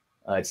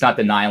 It's not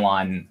the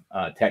nylon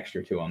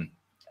texture to them.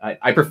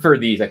 I prefer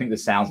these. I think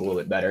this sounds a little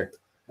bit better.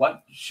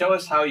 Show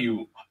us how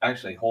you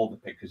actually hold the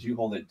pick, because you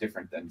hold it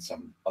different than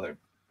some other.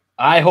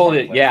 I hold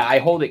it. Yeah, I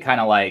hold it kind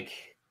of like,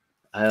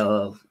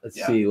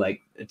 let's see,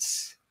 like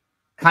it's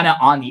kind of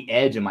on the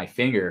edge of my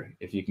finger,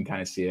 if you can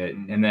kind of see it.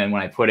 Mm-hmm. And then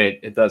when I put it,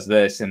 it does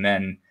this, and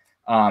then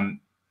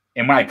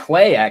and when I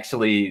play,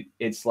 actually,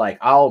 it's like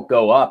I'll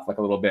go up like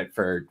a little bit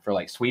for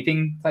like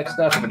sweeping type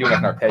stuff. I'm gonna do like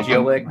an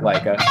arpeggio lick,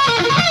 like a.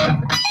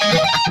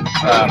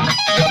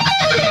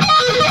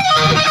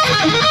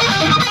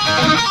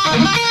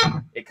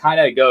 It kind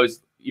of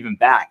goes even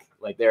back,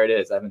 like there it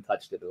is. I haven't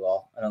touched it at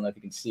all. I don't know if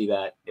you can see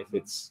that. If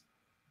it's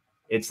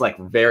like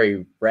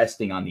very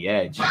resting on the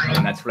edge,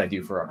 and that's what I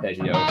do for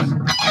arpeggios.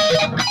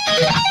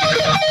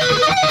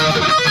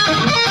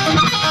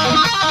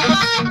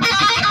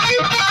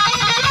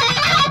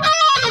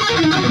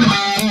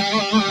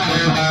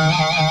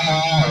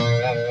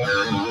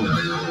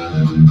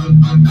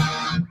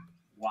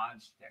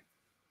 Wojtek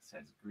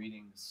says,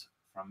 "Greetings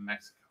from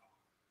Mexico."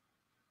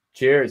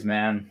 Cheers,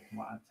 man.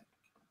 Wojtek.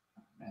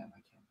 Oh, man,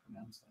 I can't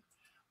pronounce that.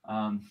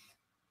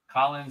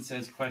 Colin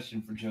says,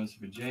 "Question for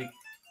Joseph and Jake.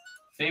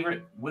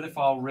 Favorite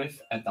Witherfall riff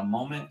at the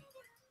moment?"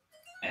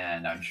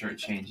 And I'm sure it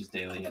changes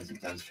daily, as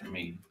it does for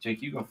me.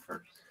 Jake, you go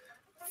first.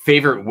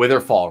 Favorite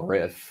Witherfall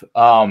riff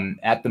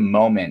at the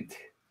moment.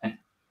 I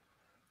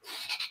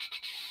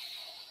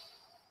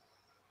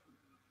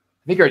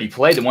think I already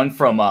played the one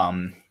from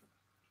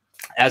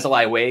As I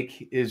Lie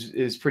Awake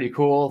is pretty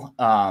cool.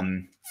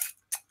 I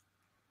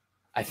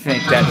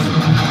think that's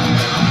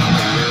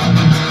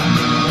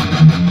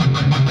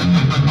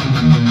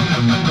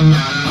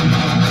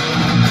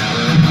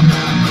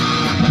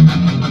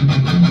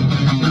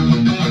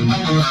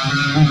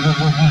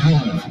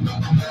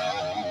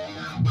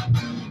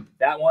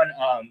that one.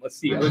 Let's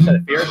see. Other Side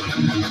of Fear.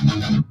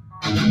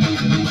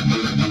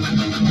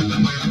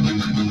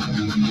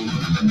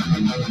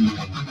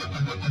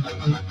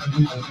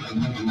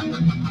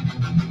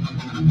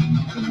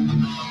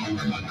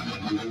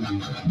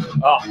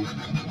 Oh.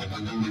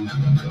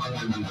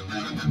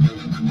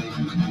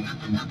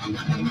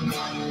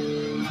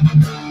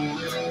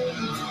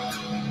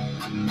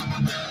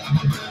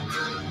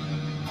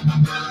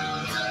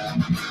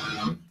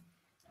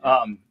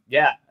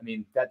 Yeah, I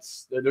mean,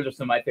 those are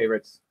some of my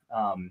favorites.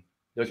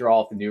 Those are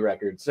all the new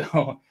records.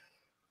 So,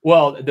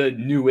 well, the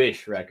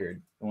newish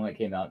record, the one that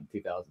came out in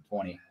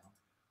 2020.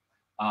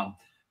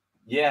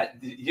 Yeah,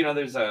 you know,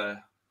 there's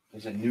a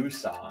new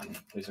song.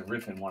 There's a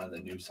riff in one of the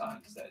new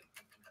songs that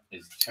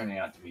is turning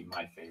out to be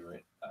my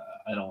favorite.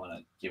 I don't want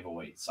to give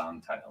away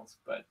song titles,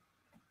 but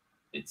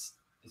it's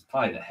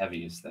probably the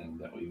heaviest thing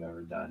that we've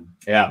ever done.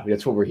 Yeah,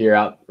 that's what we're here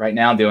out right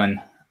now doing.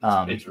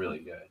 It's really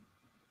good.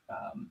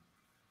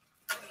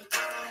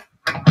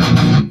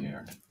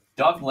 Here.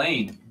 Doug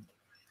Lane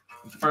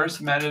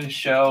first met at a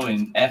show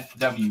in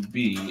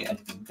FWB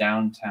at the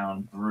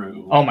Downtown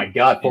Brew. Oh my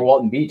God, Fort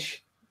Walton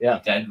Beach. Yeah.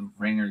 Dead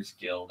Ringers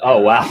Guild. Oh,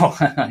 wow.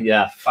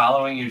 Yeah.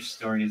 Following your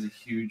story is a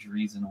huge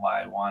reason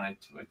why I wanted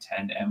to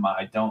attend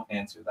MI. Don't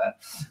answer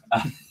that.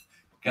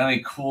 Got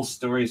any cool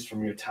stories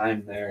from your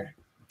time there?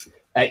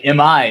 At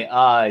MI,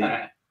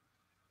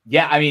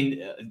 yeah, I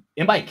mean,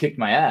 MI kicked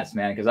my ass,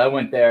 man, because I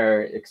went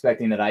there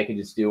expecting that I could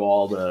just do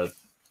all the,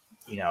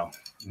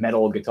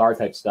 metal guitar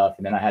type stuff,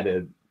 and then I had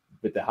to,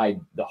 with the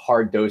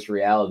hard dose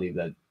reality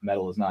that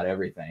metal is not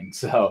everything.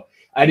 So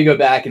I had to go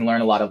back and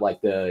learn a lot of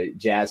like the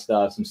jazz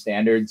stuff, some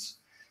standards,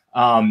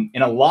 and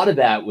a lot of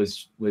that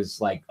was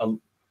like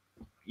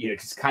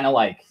just kind of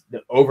like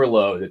the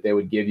overload that they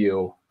would give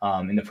you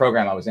in the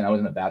program I was in. I was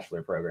in a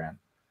bachelor program,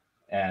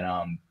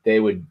 and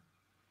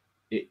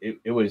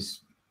it was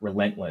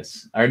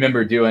relentless. I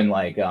remember doing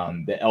like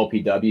the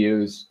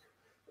LPWs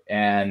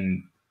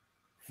and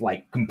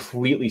like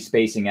completely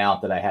spacing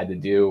out that I had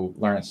to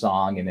learn a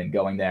song and then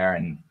going there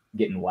and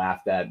getting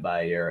laughed at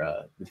by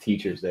the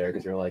teachers there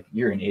because they're like,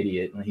 "You're an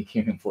idiot, like you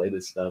can't even play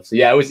this stuff." So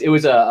yeah, it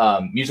was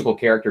a musical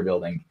character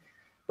building,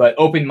 but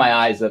opened my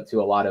eyes up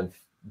to a lot of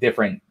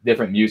different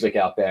music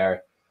out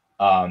there.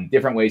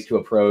 different ways to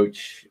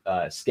approach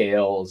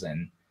scales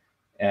and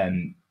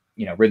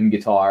rhythm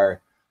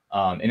guitar.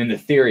 And then the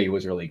theory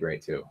was really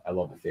great too. I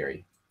love the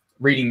theory.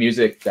 Reading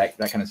music, that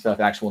kind of stuff,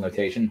 actual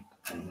notation.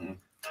 Mm-hmm.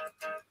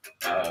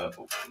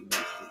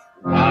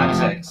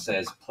 Roxx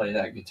says, play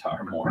that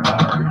guitar more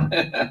hard.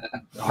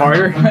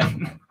 Harder?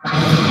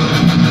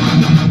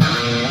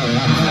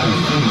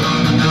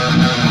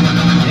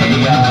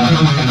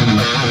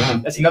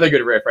 That's another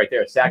good riff right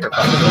there,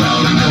 Sacrifice.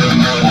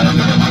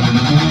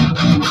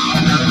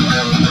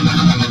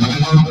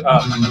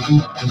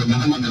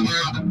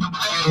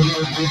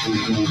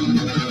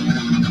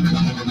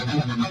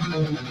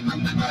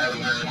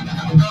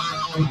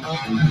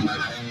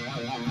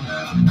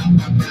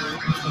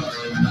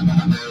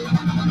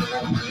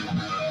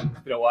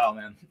 It's been a while,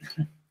 man.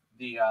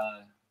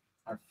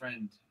 Our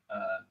friend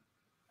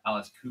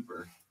Alice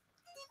Cooper.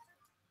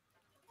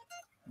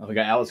 Oh, we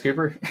got Alice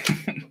Cooper?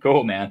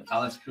 Cool, man.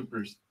 Alice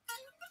Cooper's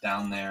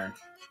down there.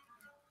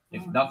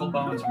 If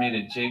Knucklebones made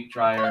a Jake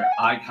Dreyer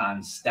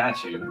icon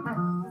statue,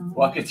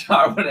 what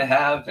guitar would it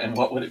have and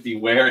what would it be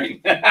wearing?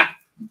 It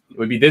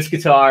would be this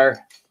guitar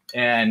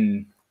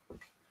and...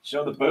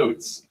 Show the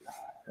boots.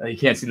 You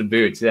can't see the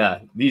boots, yeah.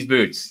 These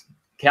boots.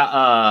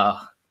 There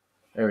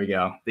we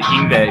go. The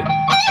Ingve.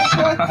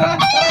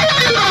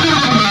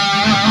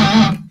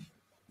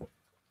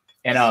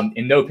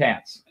 And no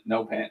pants.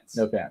 No pants.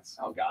 No pants.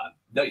 Oh, God.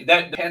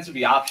 The pants would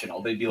be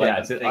optional. They'd be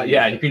like...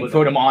 you can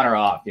put them on or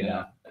off, you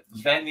know.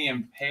 Sven the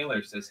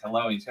Impaler says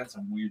hello. He's got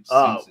some weird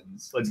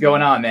seasons. What's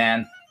going on,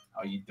 man?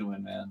 How you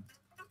doing, man?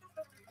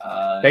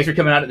 Thanks for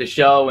coming out to the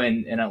show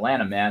in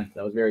Atlanta, man.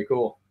 That was very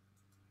cool.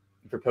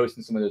 For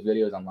posting some of those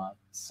videos online.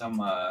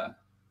 Some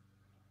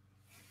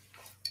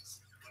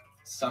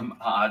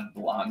odd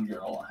blonde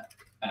girl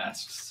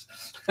asks,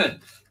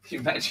 you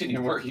mentioned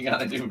you're working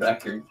on a new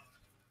record.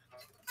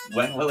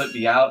 When will it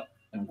be out?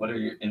 And what are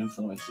your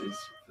influences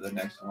for the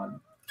next one?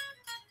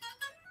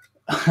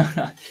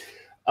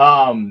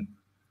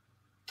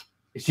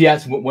 She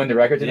asked when the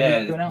record's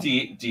coming out?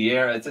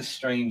 Diera, it's a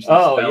strange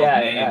name.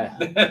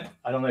 Yeah.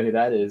 I don't know who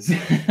that is.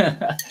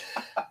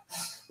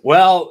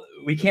 Well,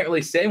 we can't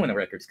really say when the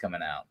record's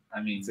coming out.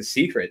 I mean, it's a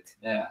secret.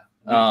 Yeah.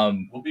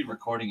 We'll be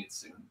recording it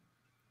soon.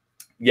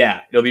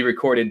 Yeah, it'll be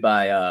recorded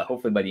by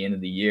hopefully by the end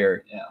of the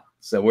year. Yeah.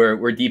 So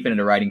we're deep into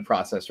the writing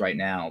process right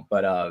now,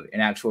 but an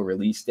actual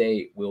release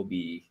date will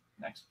be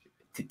next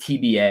to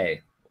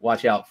TBA.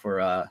 Watch out for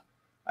I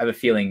have a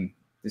feeling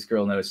this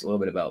girl knows a little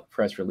bit about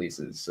press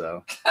releases,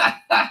 so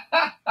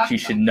she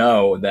should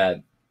know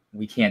that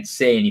we can't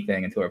say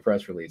anything until our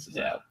press release is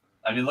out.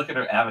 I mean, look at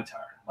her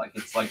avatar. Like,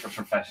 it's like a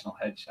professional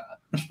headshot.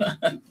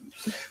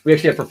 We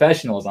actually have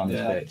professionals on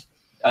this page.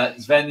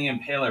 Sven the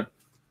Impaler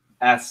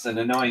asks an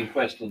annoying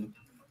question.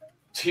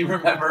 Do you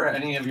remember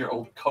any of your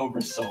old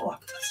Cobra solos?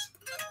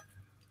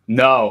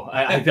 No,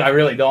 I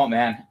really don't,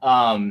 man.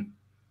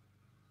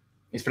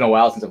 It's been a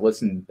while since I've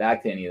listened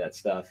back to any of that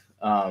stuff.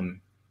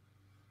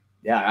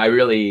 I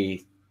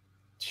really...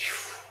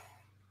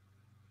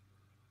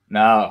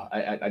 No,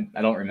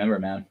 I don't remember,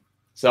 man.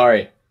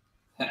 Sorry.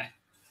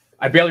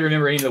 I barely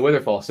remember any of the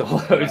Witherfall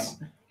solos.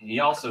 He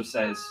also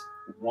says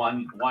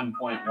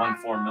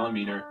 1.14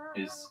 millimeter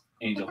is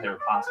angel hair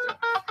pasta.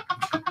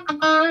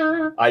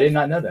 I did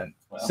not know that.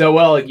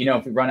 Well,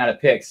 if we run out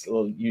of picks,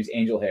 we'll use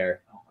angel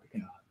hair. Oh my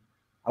God.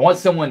 I want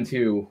someone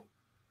to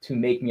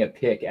make me a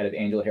pick out of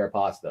angel hair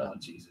pasta. Oh,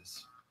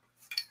 Jesus.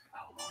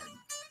 Oh, Lord.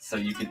 So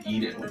you can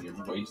eat it when you're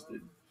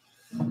wasted.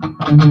 All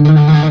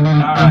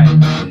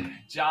right.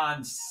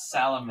 John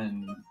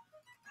Salomon.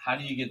 How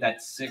do you get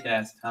that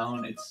sick-ass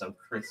tone? It's so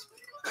crisp.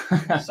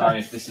 Sorry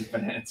if this has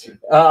been answered.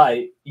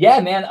 Yeah,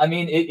 man. I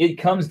mean, it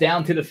comes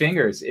down to the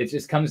fingers. It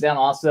just comes down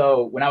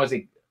also when I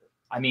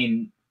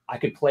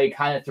could play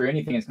kind of through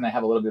anything. It's going to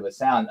have a little bit of a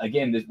sound.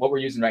 Again, what we're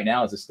using right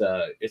now is just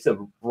it's a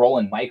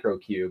Roland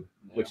Microcube,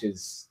 which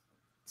is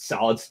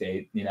solid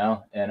state,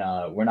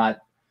 and we're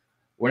not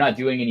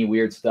doing any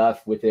weird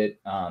stuff with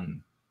it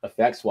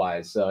effects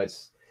wise. So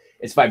it's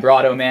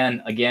vibrato,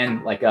 man.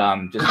 Again, like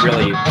just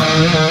really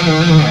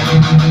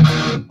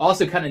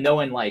also kind of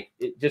knowing like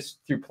it just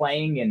through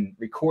playing and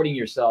recording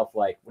yourself.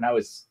 Like when I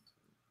was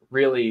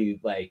really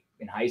like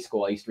in high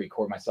school, I used to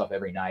record myself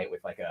every night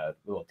with like a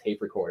little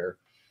tape recorder,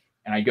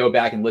 and I go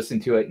back and listen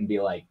to it and be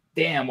like,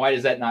 damn, why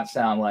does that not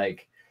sound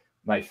like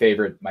my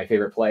favorite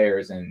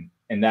players? And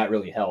that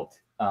really helped.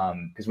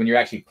 Because when you're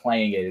actually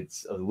playing it,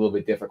 it's a little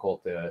bit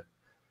difficult to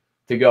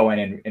go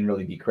in and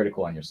really be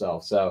critical on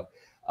yourself. So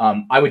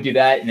I would do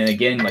that. And then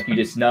again, like you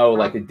just know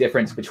like the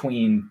difference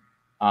between,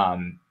 how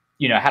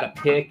to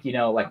pick,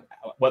 like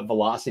what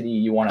velocity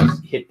you want to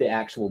hit the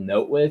actual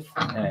note with.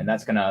 And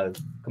that's going to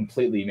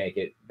completely make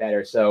it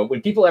better. So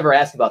when people ever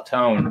ask about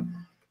tone,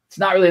 it's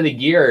not really the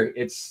gear.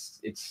 It's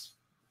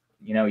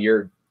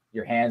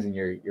your hands and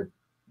your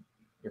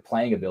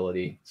playing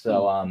ability.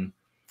 So,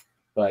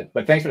 but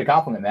thanks for the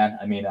compliment, man.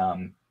 I mean,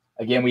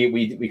 again,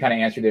 we kind of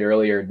answered it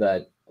earlier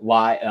that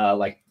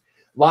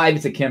live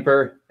it's a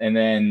Kemper, and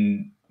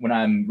then when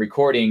I'm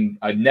recording,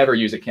 I'd never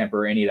use a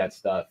Kemper or any of that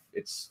stuff.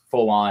 It's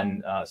full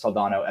on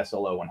Soldano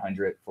SLO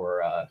 100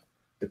 for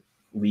the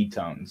lead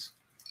tones.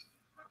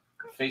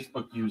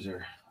 Facebook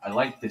user, I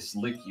like this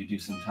lick you do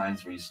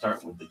sometimes where you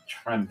start with the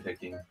trem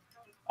picking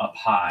up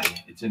high.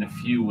 It's in a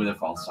few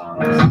Witherfall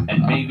songs,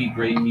 and maybe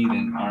Great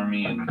Heathen,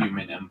 Army, and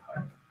Human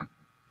Empire.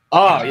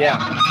 Oh, yeah.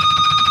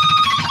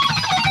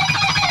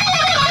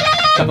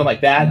 Something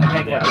like that. I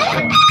can't get it.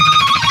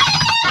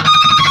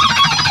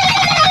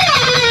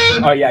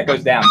 Oh, yeah, it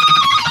goes down.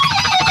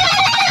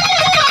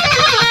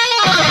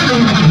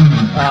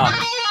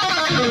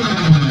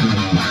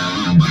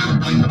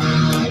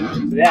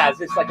 So yeah, it's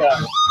just like a...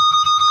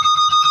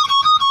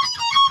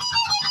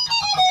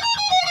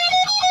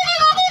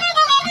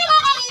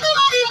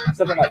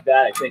 Something like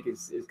that, I think,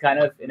 is kind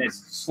of, and it's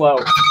slow.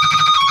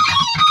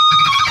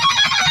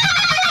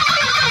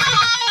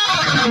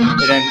 And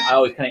then I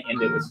always kind of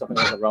end it with something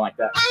like a run like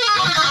that.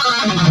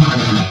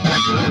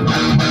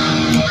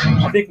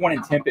 I think one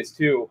in Tempest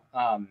too,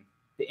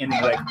 the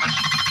ending lick.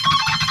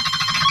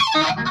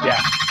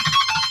 Yeah.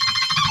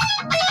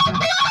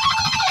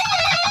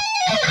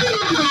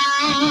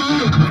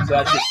 So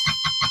that's just.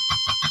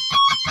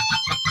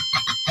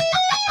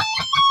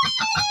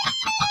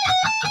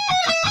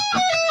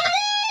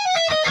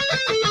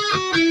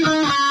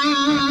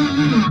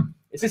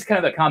 It's just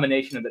kind of a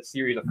combination of that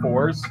series of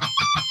fours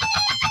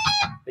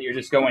that you're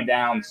just going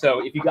down. So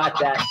if you got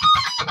that,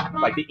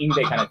 like the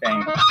Ingve kind of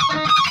thing,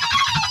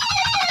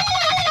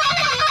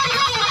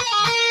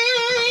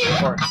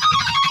 or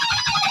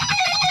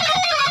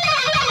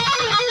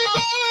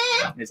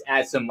just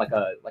add some like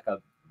a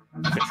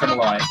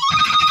tremolo on it.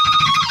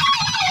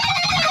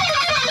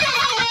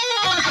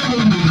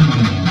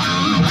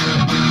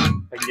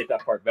 I can get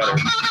that part better.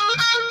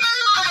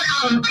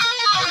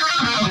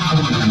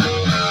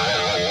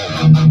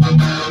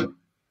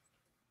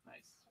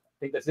 I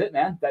think that's it,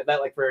 man. That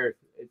like for,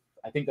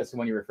 I think that's the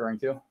one you're referring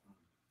to.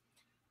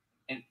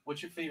 And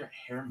what's your favorite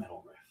hair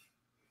metal riff?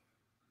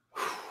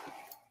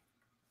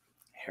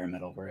 Hair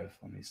metal riff.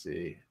 Let me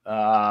see.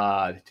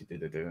 Let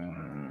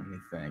me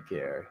think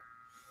here.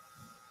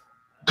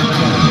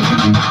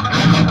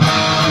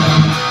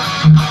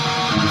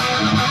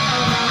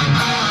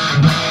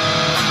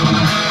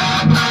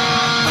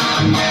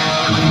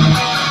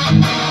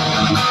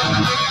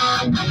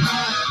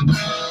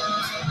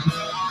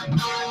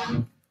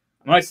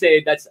 I'm gonna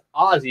say that's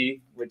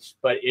Ozzy,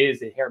 but is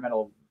the hair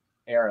metal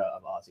era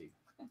of Ozzy.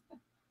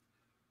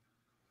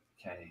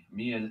 Okay,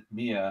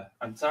 Mia.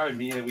 I'm sorry,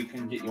 Mia, we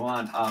couldn't get you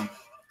on.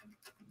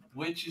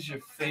 Which is your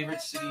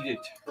favorite city to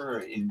tour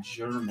in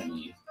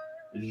Germany?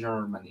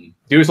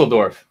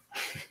 Dusseldorf.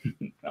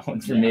 That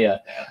one's for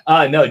Mia.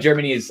 Yeah. No,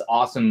 Germany is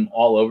awesome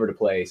all over the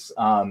place.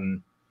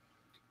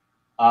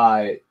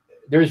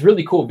 There's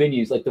really cool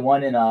venues, like the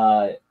one in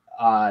I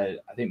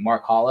think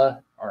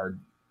Markala, or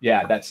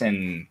yeah, that's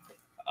in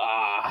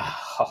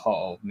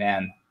oh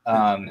man,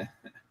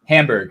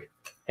 Hamburg.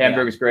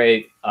 Hamburg is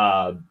great.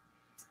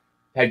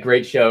 Had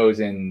great shows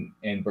in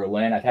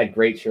Berlin. I've had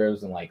great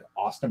shows in like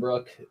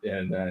Osnabrück,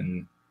 and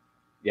then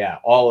yeah,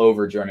 all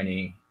over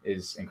Germany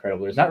is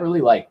incredible. There's not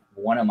really like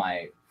one of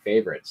my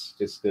favorites,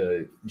 just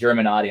the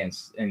German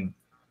audience, and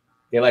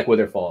they like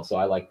Witherfall, so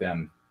I like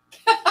them.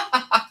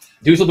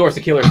 Dusseldorf's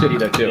a killer city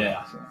though too.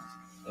 Yeah. So.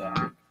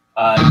 Yeah.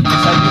 You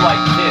said you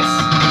like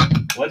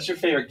Kiss. What's your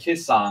favorite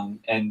Kiss song?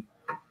 And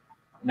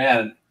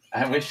man,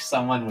 I wish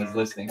someone was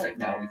listening right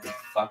now. We could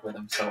fuck with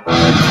them so hard.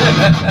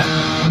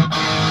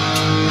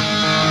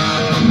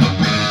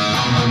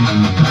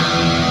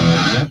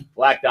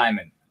 Black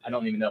Diamond. I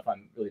don't even know if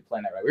I'm really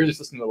playing that right. We were just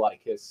listening to a lot of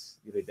Kiss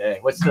the other day.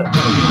 What's the...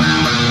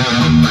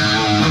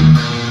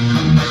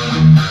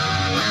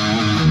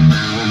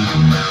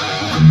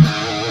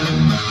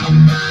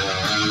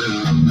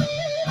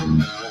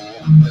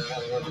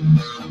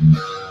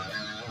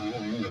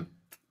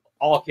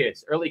 All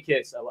Kiss, early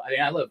Kiss. I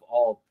mean, I love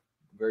all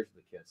versions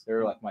of Kiss. They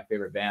were like my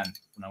favorite band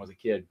when I was a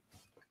kid.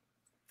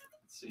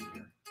 Let's see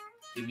here.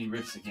 Give me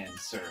riffs again,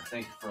 sir.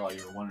 Thank you for all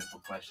your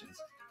wonderful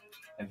questions.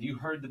 Have you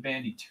heard the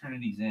band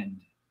Eternity's End?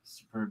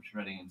 Superb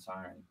shredding and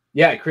songwriting.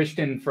 Yeah,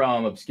 Christian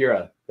from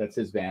Obscura. That's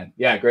his band.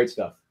 Yeah, great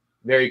stuff.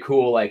 Very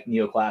cool, like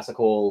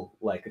neoclassical,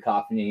 like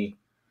cacophony.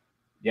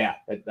 Yeah,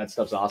 that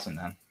stuff's awesome,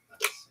 man.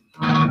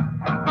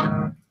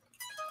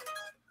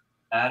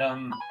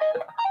 Adam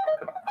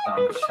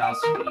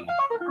Domchowski.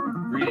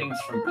 Greetings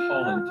from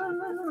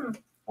Poland.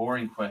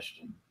 Boring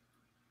question.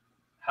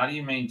 How do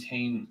you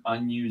maintain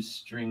unused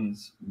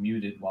strings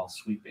muted while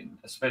sweeping,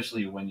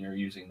 especially when you're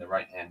using the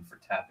right hand for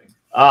tapping?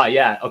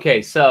 Yeah.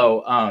 Okay.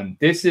 So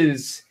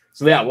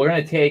yeah, we're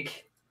gonna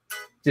take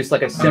just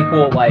like a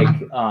simple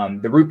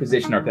the root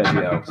position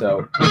arpeggio.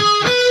 So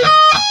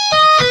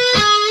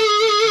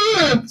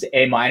it's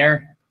A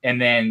minor,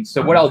 and then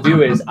so what I'll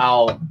do is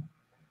I'll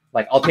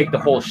take the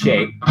whole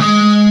shape.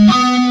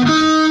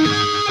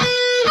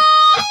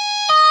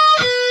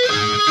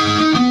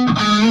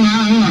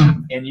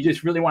 And you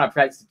just really want to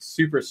practice it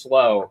super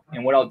slow.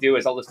 And what I'll do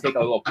is I'll just take a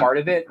little part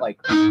of it, like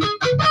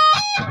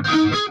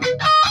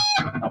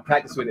I'll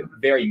practice with it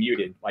very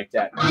muted like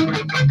that.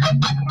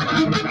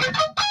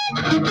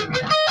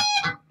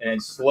 And then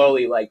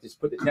slowly, like, just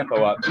put the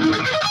tempo up.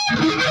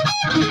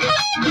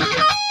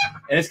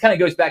 And this kind of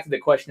goes back to the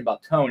question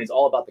about tone. It's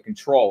all about the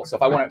control. So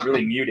if I want it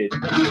really muted,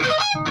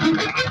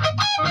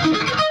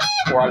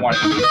 or I want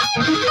it,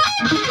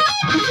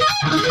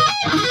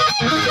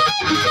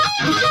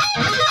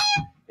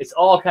 it's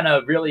all kind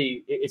of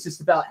really, it's just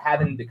about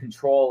having the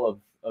control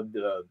of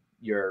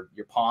your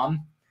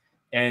palm.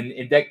 And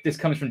this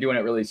comes from doing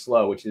it really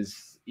slow, which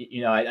is,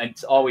 you know,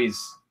 it's always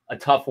a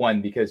tough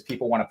one because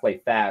people want to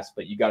play fast,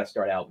 but you got to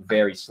start out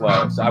very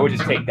slow. So I would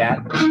just take that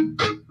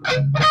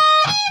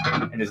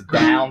and just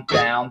down,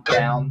 down,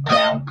 down,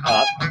 down,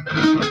 up.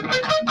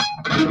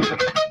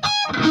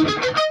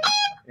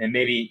 And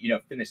maybe, you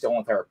know, finish the whole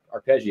entire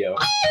arpeggio.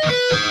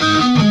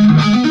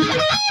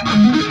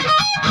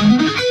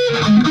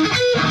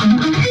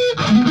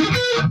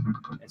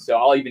 And so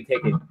I'll even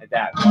take it at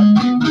that. 1,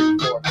 2,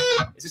 3, 4.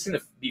 It's just going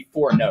to be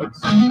 4 notes.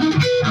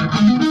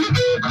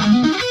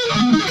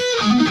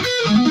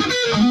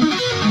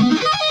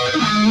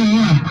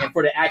 And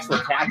for the actual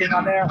tapping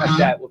on there, like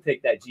that, we'll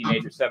take that G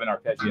major 7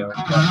 arpeggio.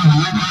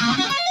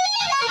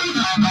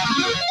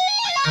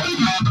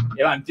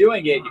 If I'm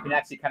doing it, you can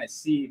actually kind of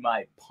see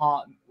my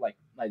palm, like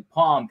my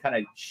palm kind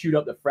of shoot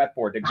up the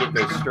fretboard to get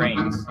those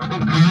strings.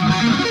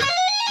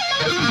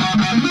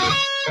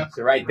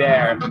 So right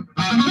there,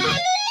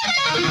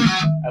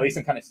 at least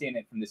I'm kind of seeing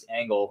it from this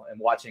angle and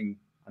watching.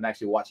 I'm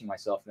actually watching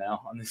myself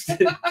now on this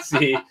to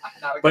see,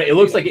 but it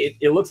looks like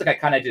I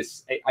kind of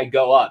just I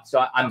go up.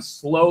 So I'm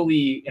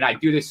slowly, and I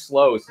do this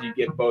slow, so you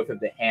get both of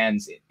the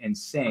hands in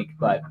sync.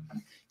 But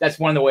that's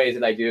one of the ways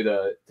that I do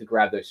to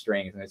grab those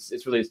strings, and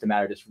it's really just a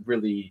matter of just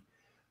really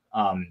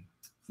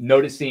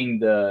noticing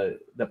the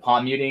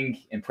palm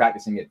muting and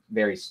practicing it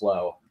very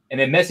slow. And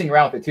then messing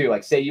around with it too.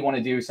 Like, say you want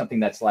to do something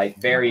that's like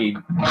very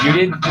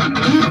muted,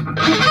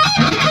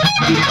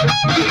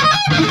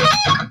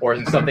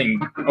 or something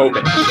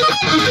open.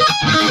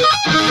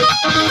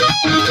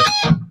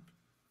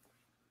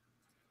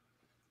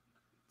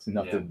 It's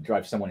enough to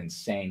drive someone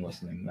insane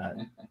listening to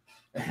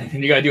that.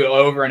 And you got to do it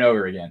over and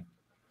over again.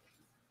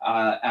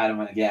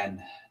 Adam,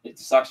 again, it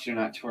sucks you're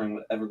not touring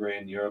with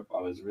Evergrey in Europe. I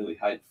was really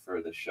hyped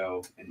for the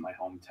show in my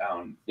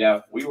hometown.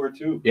 Yeah, we were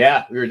too.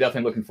 Yeah, we were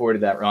definitely looking forward to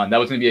that run. That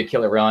was going to be a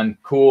killer run.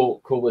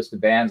 Cool list of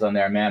bands on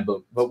there, man.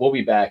 But we'll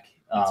be back.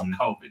 It's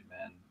COVID,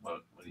 man.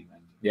 What do you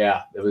mean?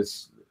 Yeah,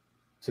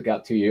 took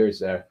out 2 years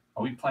there.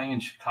 Are we playing in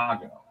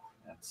Chicago?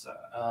 That's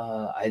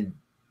I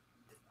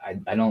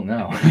don't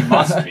know. It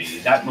must be.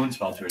 That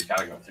Moonspell tour has got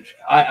to go through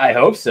Chicago. I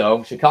hope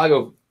so.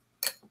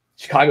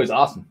 Chicago's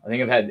awesome. I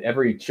think I've had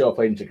every show I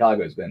played in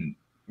Chicago has been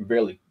a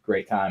really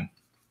great time.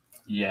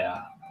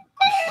 Yeah.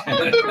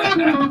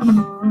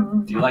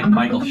 Do you like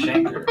Michael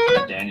Schenker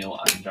and Daniel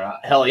Andrade?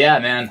 Hell yeah,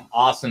 man.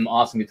 Awesome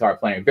guitar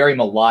playing. Very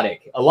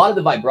melodic. A lot of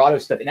the vibrato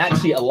stuff, and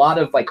actually a lot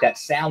of like that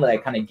sound that I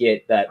kind of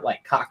get, that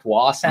like cocked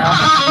wah sound.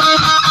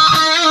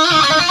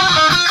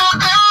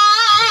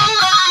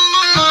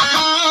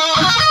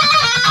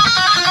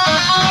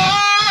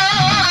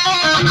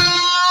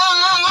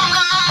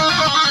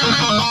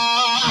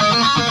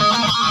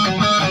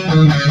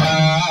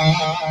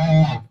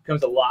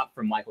 Comes a lot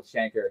from Michael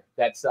Schenker.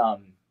 That's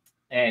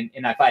and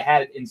if I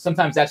had it, and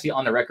sometimes actually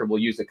on the record we'll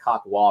use a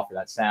cock wah for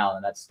that sound,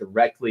 and that's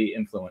directly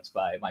influenced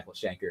by Michael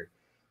Schenker.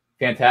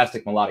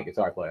 Fantastic melodic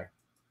guitar player.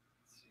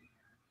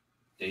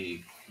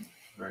 Dave,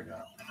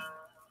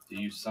 do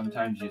you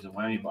sometimes use a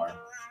whammy bar?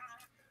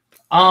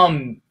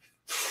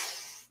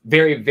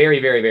 Very, very,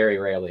 very, very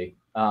rarely.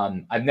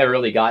 I've never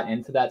really gotten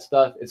into that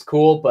stuff. It's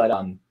cool, but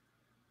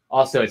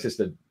also it's just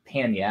a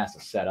pain in the ass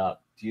to set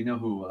up. Do you know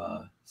who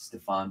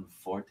Stefan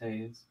Forte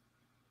is?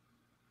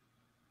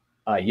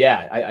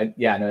 Yeah, I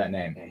know that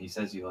name. Yeah, he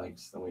says he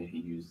likes the way he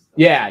uses it.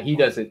 Yeah, he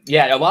does it.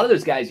 Yeah, a lot of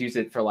those guys use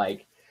it for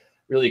like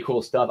really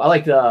cool stuff. I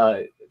like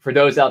for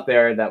those out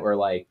there that were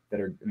like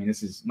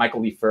this is Michael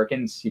Lee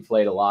Firkins. He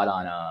played a lot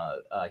on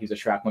he's a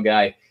shrapnel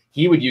guy.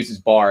 He would use his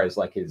bar as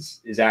like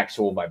his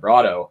actual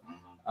vibrato,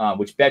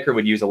 which Becker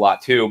would use a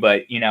lot too.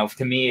 But you know,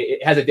 to me,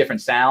 it has a different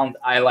sound.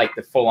 I like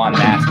the full on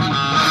mask.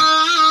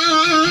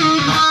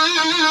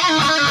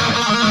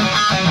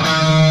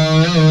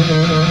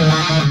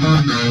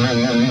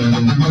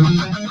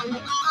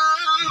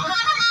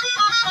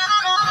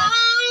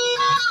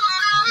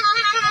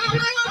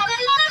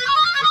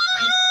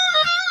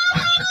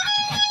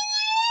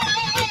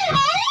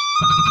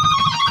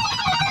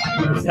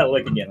 What's that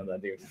lick again on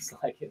that dude? Just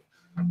like it.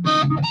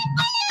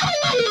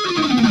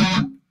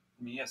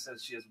 Mia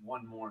says she has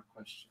one more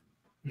question.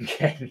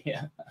 Okay,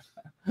 yeah.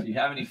 Do you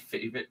have any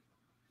favorite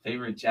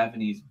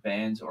Japanese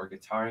bands or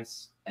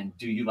guitarists? And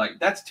do you like?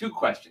 That's 2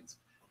 questions.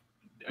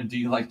 And do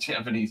you like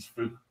Japanese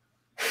food?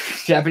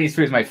 Japanese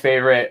food is my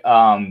favorite.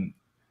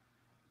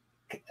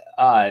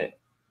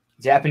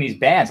 Japanese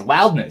bands,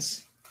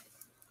 Loudness.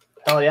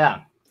 Hell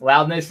yeah,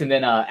 Loudness. And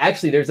then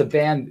actually, there's a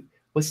band.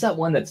 What's that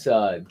one that's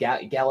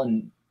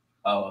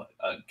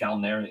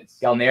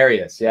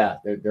Galnarius. Yeah,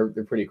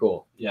 they're pretty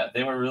cool. Yeah,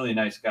 they were really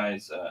nice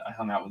guys. I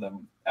hung out with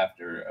them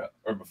after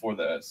or before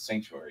the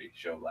Sanctuary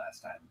show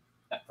last time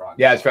at Prague.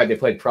 Yeah, that's right. They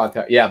played Prague.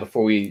 Yeah,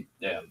 before a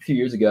few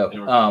years ago. They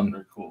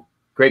were cool.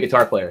 Great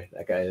guitar player,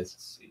 that guy is.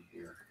 Let's see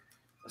here.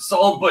 The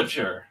Soul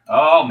Butcher.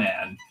 Oh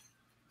man,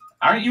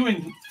 aren't you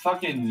in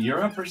fucking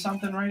Europe or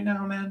something right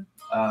now, man?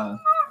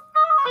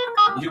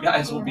 You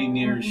guys will be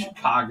near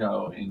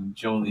Chicago in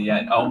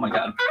Joliet. Oh my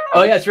god.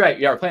 Oh yeah, that's right.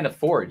 Yeah, we're playing the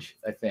Forge,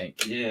 I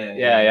think.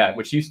 Yeah.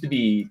 Which used to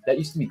be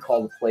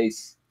called the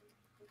place.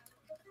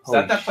 Is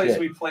that place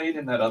we played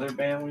in that other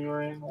band we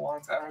were in a long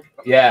time ago?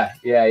 Yeah.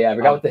 I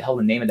forgot what the hell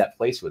the name of that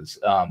place was.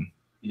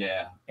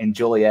 Yeah. In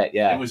Joliet,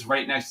 yeah. It was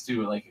right next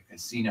to like a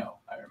casino.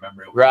 I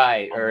remember. It was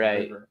right.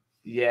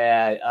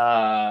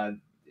 Yeah.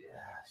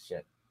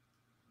 Shit.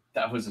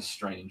 That was a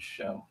strange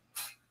show.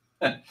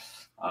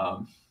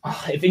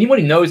 If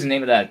anybody knows the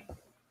name of that,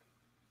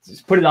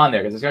 just put it on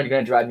there because it's already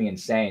going to drive me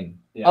insane.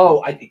 Yeah.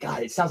 Oh,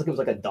 God, it sounds like it was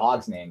like a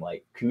dog's name,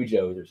 like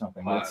Cujo's or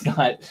something. But it's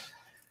not.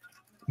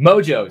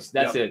 Mojos.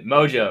 That's it.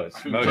 Mojos.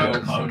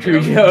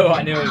 Cujo.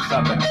 I knew it was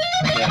something.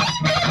 Yeah.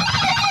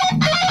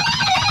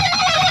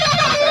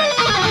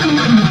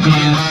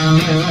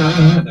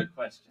 Okay. Other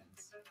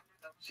questions.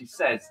 She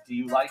says, "Do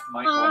you like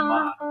Michael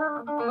Amott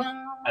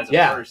as a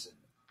person?"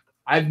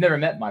 I've never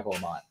met Michael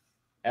Amott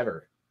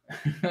ever.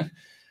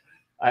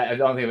 I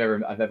don't think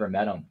I've ever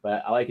met him,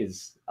 but I like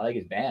his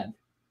band.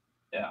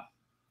 Yeah.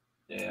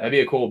 That'd be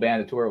a cool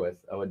band to tour with.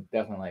 I would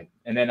definitely like.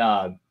 And then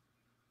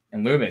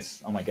and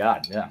Loomis. Oh my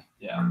God, yeah.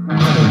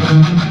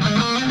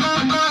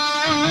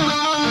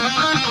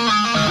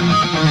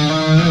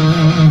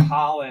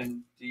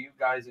 Colin, do you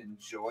guys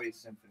enjoy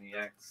Symphony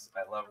X?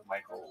 I love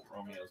Michael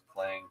Romeo's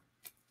playing.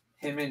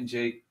 Him and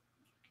Jake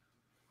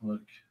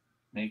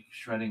make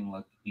shredding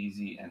look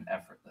easy and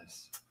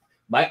effortless.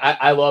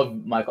 I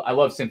love Michael. I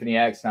love Symphony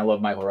X, and I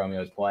love Michael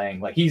Romeo's playing.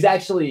 Like he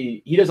does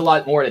a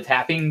lot more of the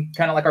tapping,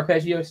 kind of like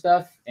arpeggio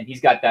stuff, and he's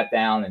got that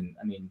down. And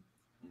I mean,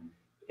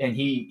 and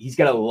he's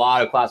got a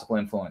lot of classical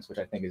influence, which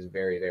I think is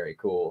very, very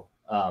cool.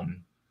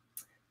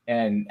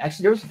 And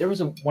actually, there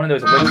was one of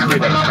those licks too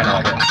that was kind of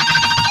like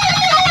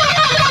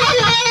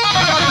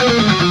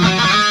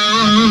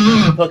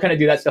he'll kind of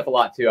do that stuff a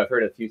lot too. I've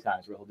heard it a few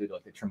times where he'll do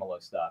like the tremolo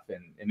stuff,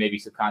 and maybe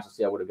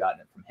subconsciously I would have gotten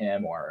it from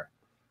him or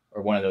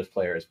one of those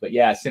players. But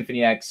yeah,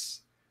 Symphony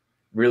X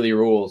really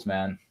rules,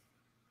 man.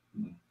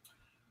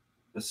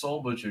 The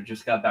Soul Butcher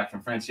just got back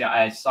from France. Yeah,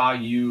 I saw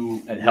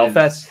you at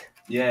Hellfest.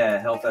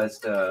 Yeah,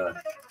 Hellfest.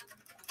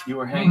 You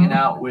were hanging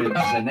out with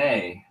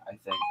Zane, I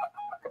think,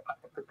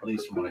 at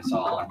least from what I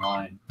saw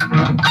online.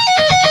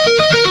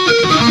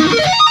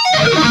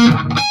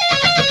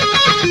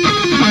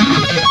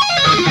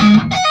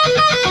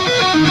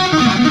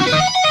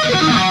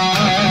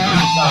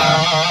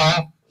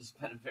 It's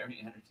been a very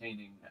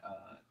entertaining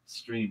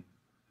stream,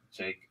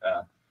 Jake.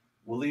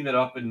 We'll leave it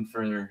open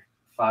for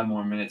 5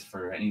 more minutes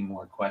for any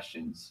more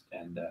questions,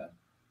 and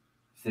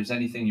if there's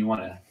anything you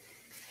want to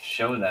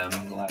show them,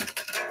 like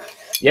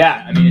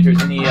yeah, I mean, if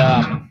there's any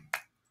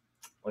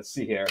let's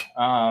see here.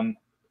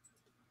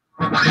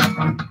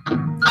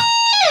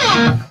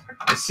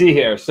 Let's see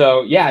here.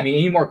 So yeah, I mean,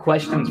 any more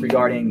questions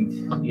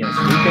regarding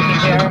street picking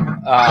here?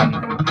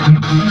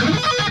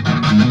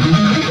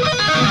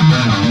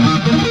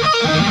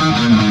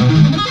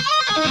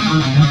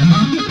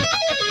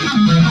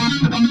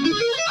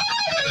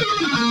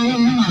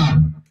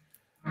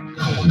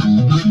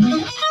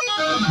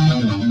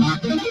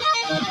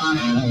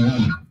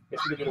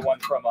 Guess we could do the one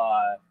from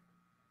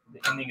the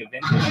ending of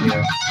Vintage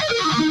here.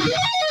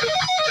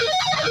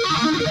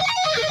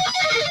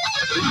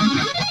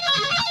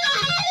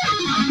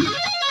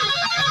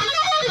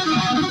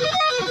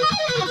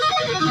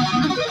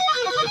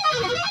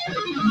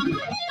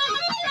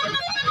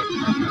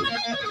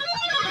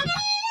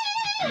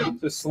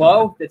 So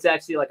slow, that's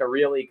actually like a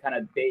really kind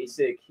of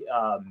basic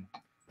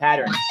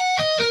pattern.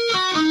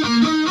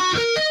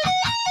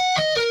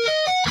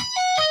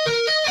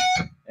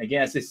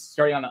 Again, it's just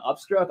starting on the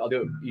upstroke. I'll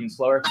do it even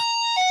slower.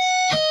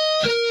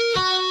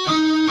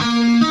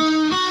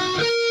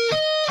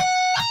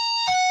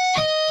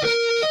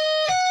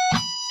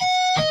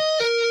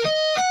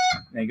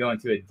 And then go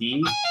into a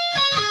D.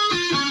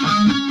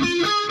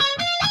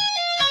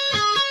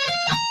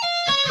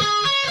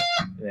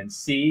 And then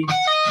C.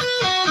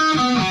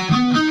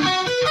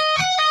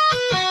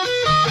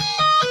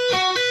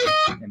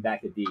 And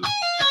back to D.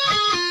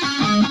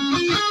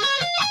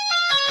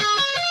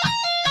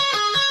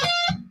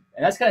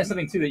 And that's kind of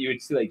something too that you would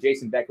see, like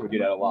Jason Becker would do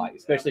that a lot,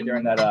 especially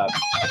during that. I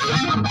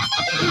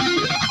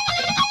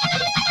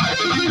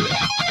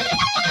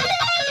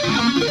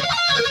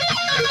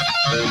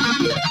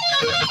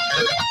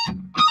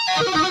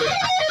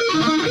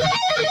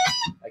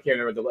can't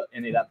remember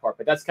any of that part,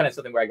 but that's kind of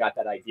something where I got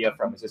that idea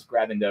from, is just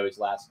grabbing those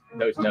notes.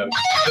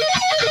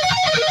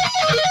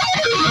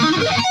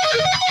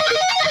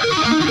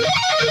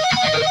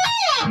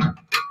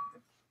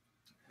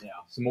 Yeah,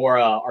 some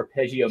more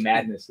arpeggio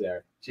madness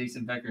there.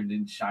 Jason Becker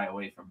didn't shy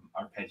away from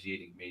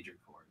arpeggiating major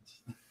chords.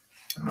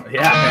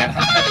 Yeah, man.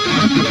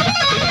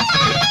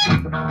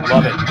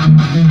 Love it.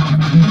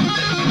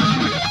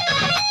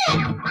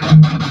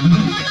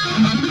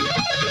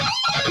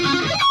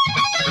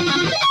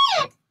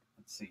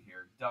 Let's see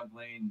here. Doug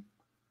Lane.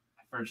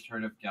 I first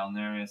heard of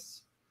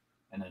Galnerius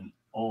and an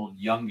old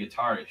young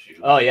guitar issue.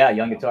 Oh yeah,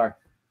 young guitar.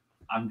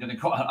 I'm gonna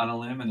go out on a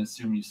limb and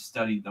assume you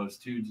studied those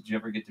two. Did you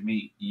ever get to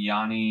meet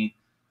Yanni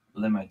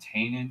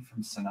Limatainen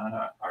from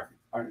Sonata?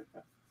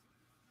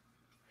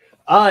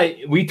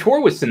 We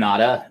toured with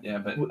Sonata. Yeah,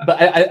 but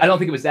I don't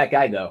think it was that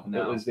guy though.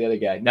 No. It was the other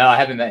guy. No, I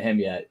haven't met him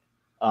yet.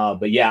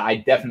 But yeah, I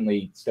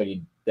definitely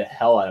studied the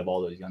hell out of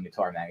all those young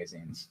guitar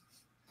magazines.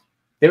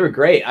 They were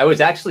great. I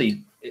was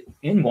actually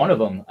in one of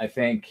them, I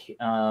think,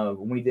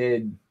 when we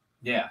did.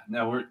 Yeah,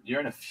 no, you're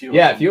in a few.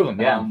 Yeah, a few of them.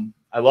 Yeah,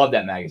 I love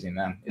that magazine,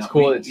 man. It's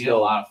cool. It's still a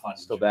lot of fun.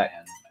 Still back.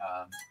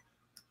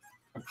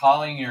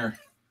 Recalling your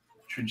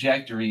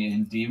trajectory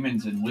in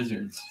Demons and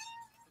Wizards,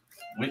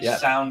 which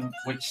song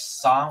or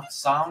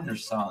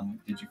song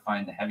did you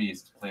find the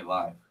heaviest to play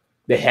live?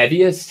 The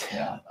heaviest?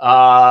 Yeah.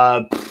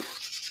 I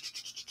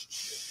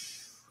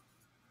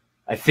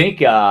think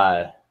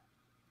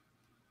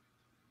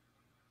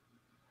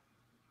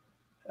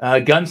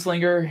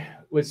Gunslinger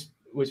was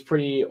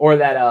pretty, or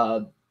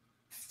that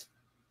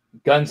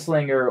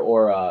Gunslinger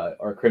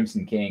or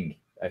Crimson King,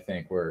 I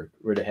think were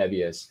the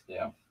heaviest.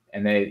 Yeah.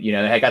 And they,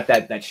 they got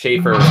that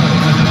Schaefer.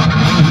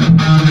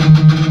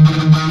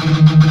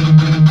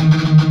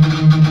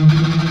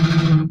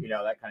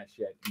 That kind of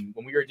shit. And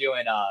when we were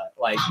doing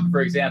like,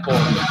 for example,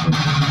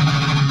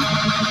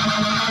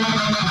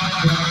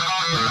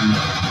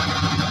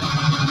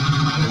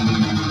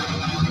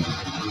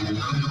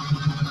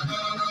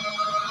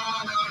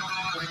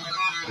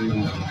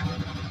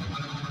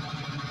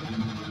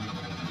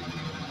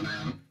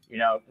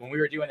 when we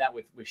were doing that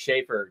with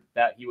Schaefer,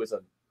 that he was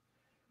I'm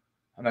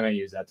not going to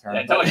use that term.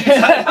 Yeah, don't use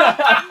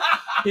that.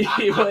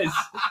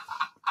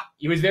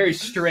 he was very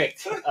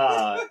strict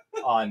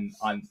on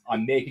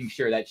making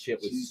sure that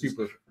shit was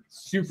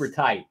super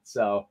tight.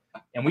 So,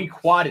 and we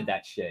quadded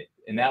that shit,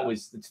 and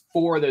it's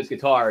 4 of those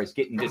guitars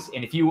getting this.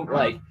 And if you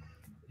like,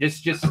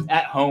 just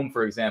at home,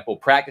 for example,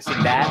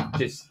 practicing that,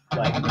 just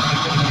like,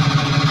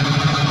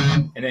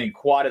 and then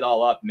quad it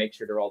all up, make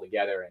sure they're all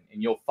together,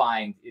 and you'll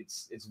find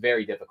it's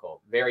very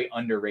difficult, very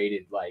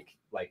underrated, like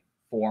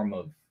form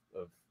of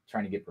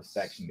trying to get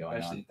perfection going,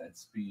 especially at that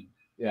speed.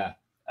 Yeah.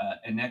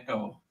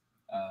 Eneko,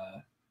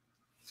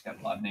 it's got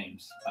a lot of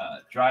names.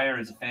 Dreyer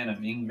is a fan of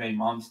Yngwie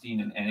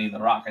Malmsteen and Annie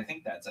LaRock. I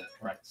think that's a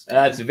correct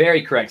statement. That's a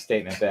very correct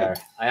statement there.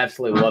 I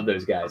absolutely love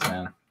those guys,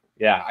 man.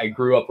 Yeah, I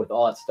grew up with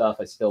all that stuff.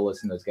 I still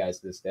listen to those guys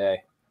to this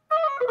day.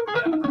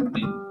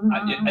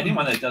 Yeah,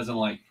 anyone that doesn't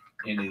like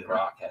Annie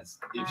LaRock has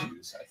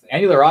issues, I think.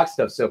 Annie LaRock's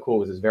stuff's so cool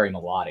because it's very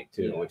melodic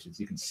too, which is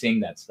you can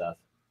sing that stuff.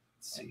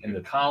 Let's see.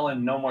 And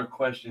Colin, no more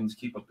questions.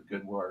 Keep up the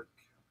good work.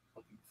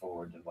 Looking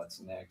forward to what's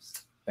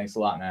next. Thanks a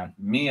lot, man.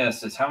 Mia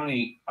says, how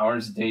many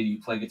hours a day do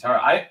you play guitar?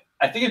 I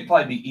think it'd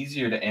probably be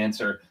easier to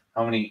answer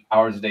how many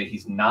hours a day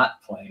he's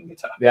not playing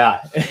guitar.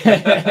 Yeah.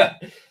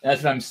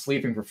 That's when I'm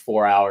sleeping for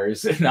 4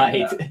 hours a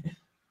night. Yeah.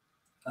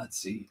 Let's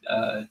see.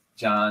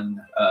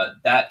 John,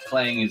 that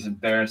playing is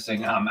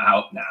embarrassing. I'm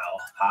out now.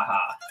 Ha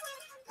ha.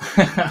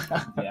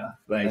 Yeah.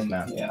 Thanks,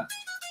 man. Yeah.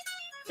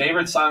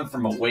 Favorite song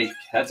from Awake?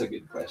 That's a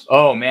good question.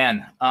 Oh,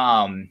 man.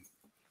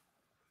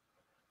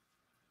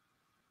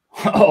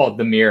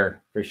 The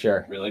Mirror, for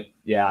sure. Really?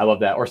 Yeah, I love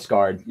that. Or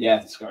Scarred.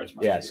 Yeah, Scarred's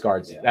my favorite.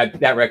 Scarred's. Yeah.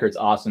 That record's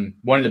awesome.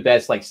 One of the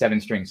best,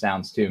 7-string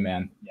sounds, too,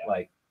 man. Yeah.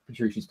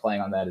 Petrucci's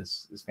playing on that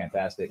is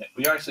fantastic. Yeah,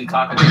 we are actually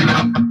talking to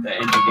the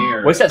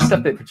engineer. What's that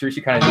stuff that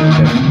Petrucci kind of did?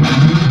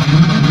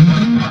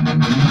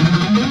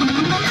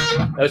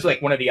 That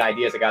was one of the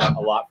ideas I got a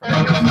lot from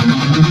him.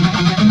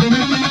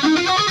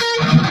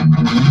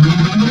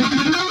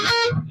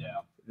 Yeah.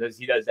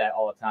 He does that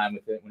all the time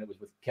with it when it was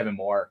with Kevin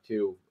Moore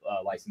too.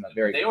 Licensed up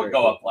very. They would very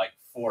go cool. up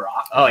 4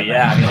 octaves. Oh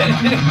yeah.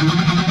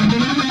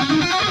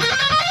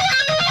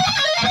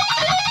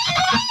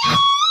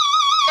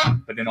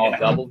 But then all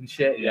doubled and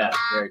shit. Yeah,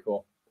 very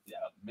cool. Yeah,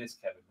 miss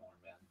Kevin Moore,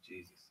 man.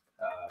 Jesus.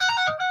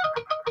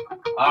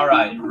 All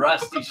right,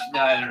 Rusty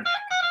Schneider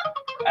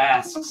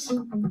asks,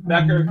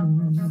 Becker,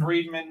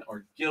 Friedman,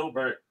 or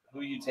Gilbert, who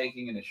are you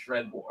taking in a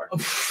shred war?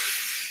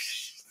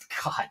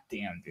 God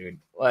damn, dude.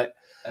 What?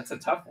 That's a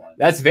tough one.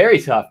 That's very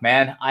tough,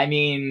 man. I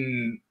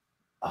mean,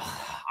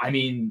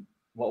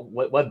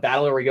 what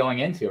battle are we going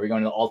into? Are we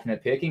going to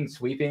alternate picking,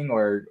 sweeping,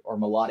 or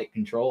melodic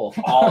control?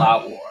 All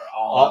out war.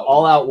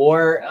 All out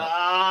war.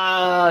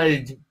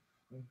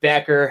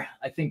 Becker.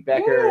 I think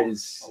Becker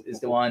is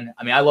the one.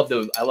 I mean, I love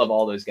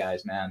all those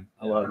guys, man.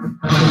 I love,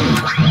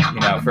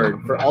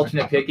 for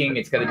alternate picking,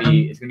 it's gonna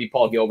be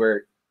Paul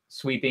Gilbert.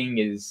 Sweeping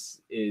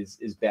is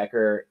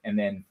Becker, and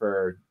then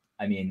the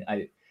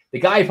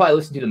guy I probably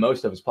listen to the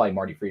most of is probably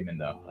Marty Friedman,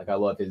 though. I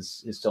love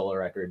his solo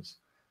records.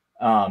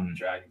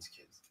 Dragon's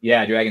Kiss.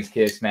 Yeah, Dragon's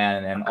Kiss, man,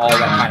 and then all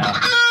that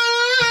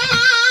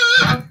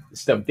kind of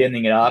stuff,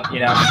 bending it up,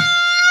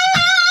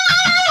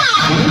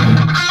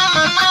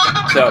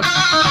 So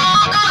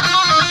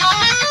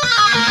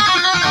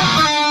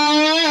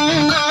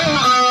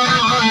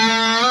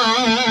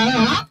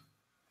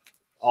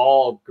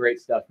all great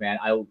stuff, man.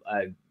 I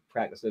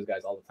practice those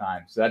guys all the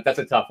time, so that's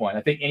a tough one.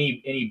 I think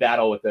any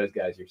battle with those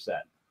guys, you're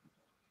set.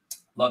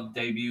 Love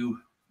debut,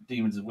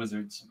 Demons and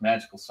Wizards,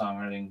 magical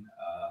songwriting.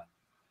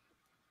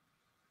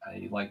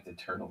 I like the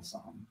turtle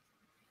song.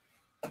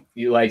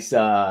 You like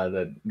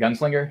the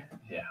Gunslinger?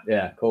 Yeah.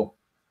 Yeah, cool.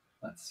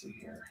 Let's see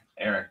here.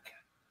 Eric.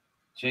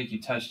 Jake,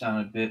 you touched on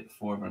it a bit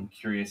before, but I'm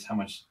curious how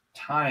much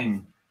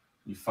time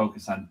you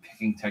focus on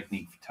picking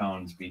technique for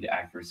tone, speed,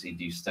 accuracy.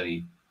 Do you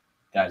study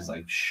guys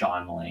like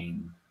Sean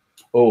Lane?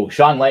 Oh,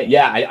 Sean Lane.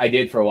 Yeah, I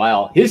did for a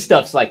while. His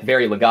stuff's like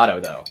very legato,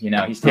 though. You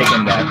know, he's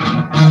taking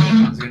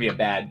that. It's going to be a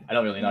bad. I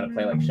don't really know how to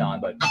play like Sean,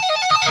 but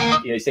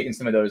he's taking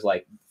some of those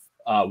like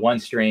one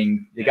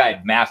string. The guy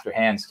had master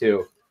hands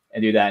too,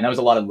 and do that. And that was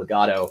a lot of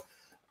legato.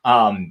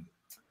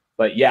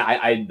 But yeah,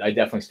 I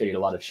definitely studied a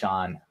lot of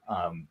Sean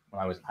when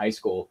I was in high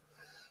school.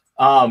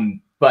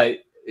 But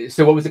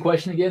so what was the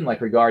question again? Like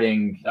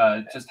regarding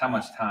just how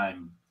much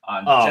time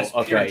on just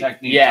okay. pure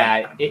technique?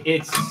 Yeah,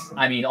 it's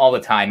I mean all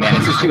the time, man.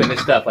 It's just doing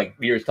this stuff like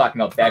we were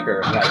talking about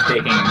Becker, like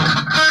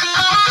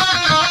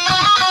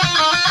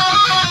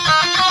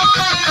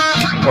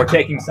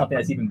taking something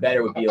that's even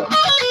better would be like.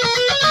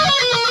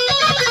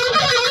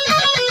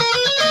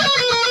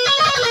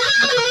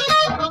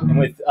 And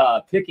with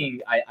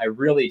picking, I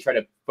really try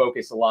to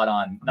focus a lot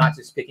on not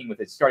just picking with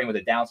it, starting with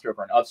a downstroke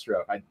or an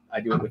upstroke. I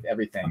do it with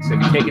everything. So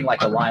if you're taking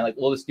like a line, like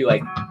we'll just do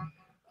like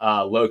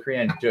low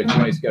Korean. Do you want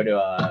to just go to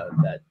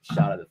that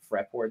shot of the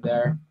fretboard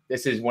there?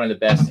 This is one of the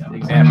best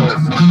examples.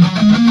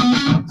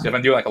 So if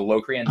I'm doing like a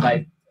low Korean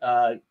type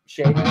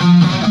shape.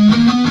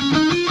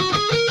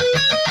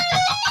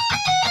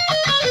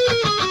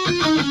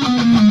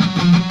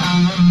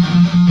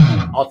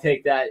 I'll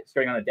take that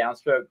starting on a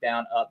downstroke,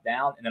 down, up,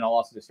 down, and then I'll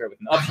also just start with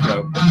an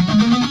upstroke.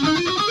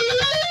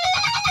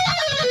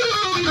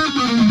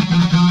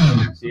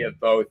 So you have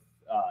both.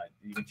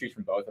 You can choose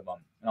from both of them,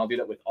 and I'll do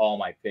that with all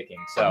my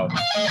picking. So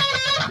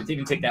let's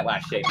even take that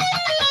last shape.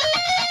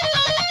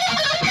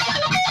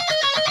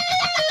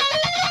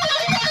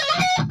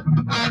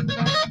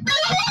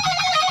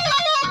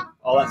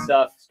 All that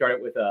stuff. Start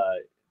it with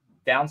a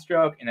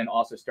downstroke, and then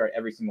also start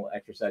every single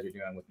exercise you're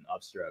doing with an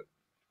upstroke.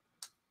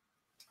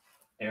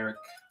 Eric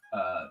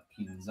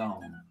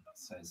Pinzon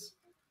says,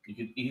 you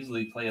could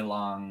easily play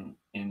along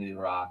Indie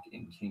Rock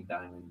in King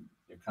Diamond.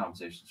 Your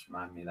compositions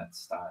remind me of that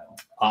style.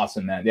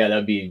 Awesome, man. Yeah, that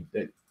would be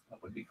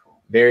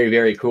cool. Very,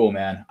 very cool,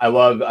 man. I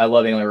love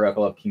Indie Rock. I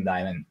love King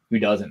Diamond. Who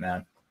doesn't,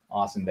 man?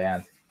 Awesome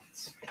band.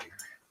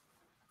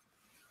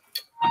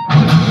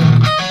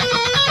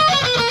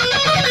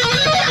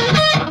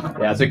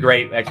 Yeah, it's a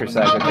great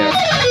exercise right there.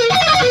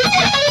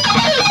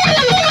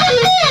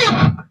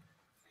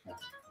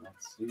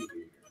 Let's see here.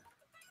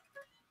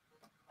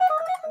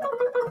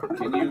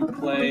 Can you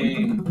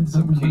play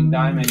some King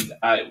Diamond?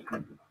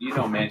 You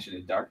know Mansion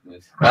in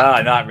Darkness.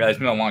 Not really. It's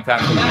been a long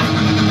time.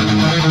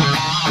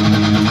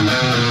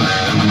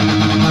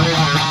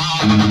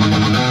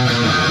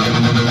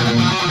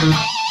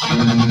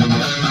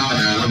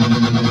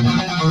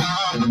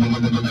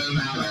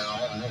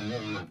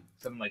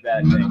 Something like that,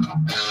 I think.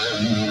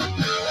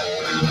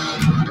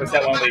 What's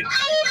that one lead?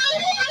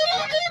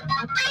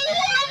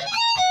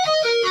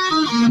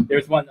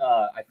 There's one,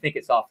 I think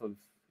it's off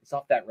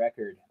that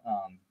record,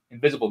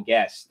 Invisible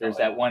Guest. There's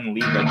that one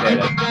lead right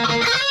there.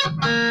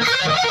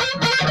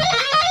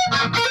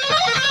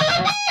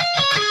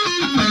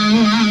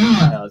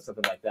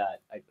 Something like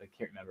that. I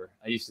can't remember.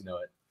 I used to know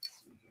it.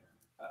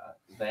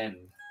 Then,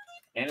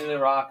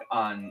 Indie Rock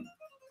on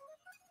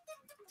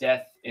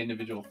Death,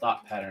 Individual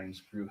Thought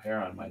Patterns, Grew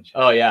Hair on My Chest.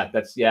 Oh yeah,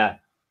 yeah.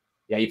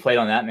 He played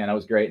on that, man. That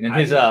was great. And then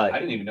his I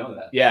didn't even know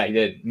that. Yeah, he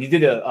did. He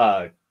did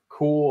a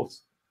cool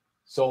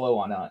solo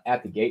on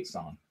At the Gate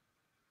song.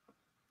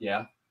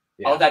 Yeah.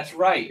 Oh, that's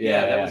right.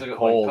 Yeah, that was a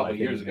couple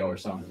years ago or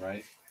something,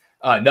 right?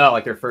 No,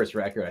 like their first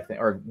record, I think,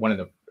 or one of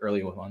the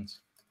early ones.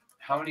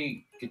 How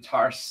many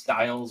guitar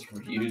styles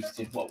were used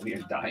in What We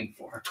Are Dying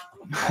For?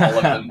 All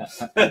of them.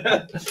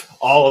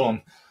 All of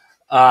them.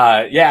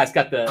 Yeah, it's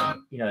got the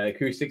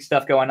acoustic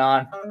stuff going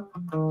on.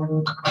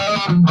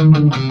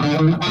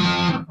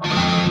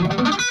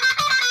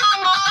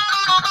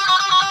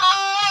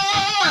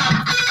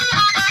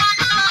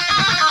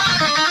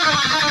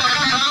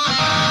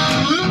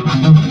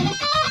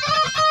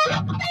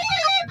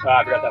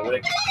 I forgot that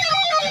lick.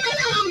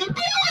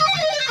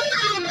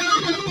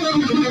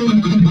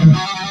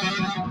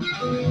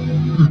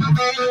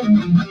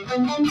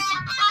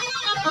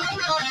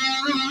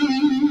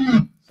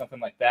 Something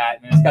like that.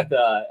 And it's got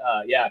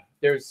the,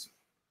 there's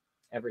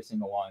every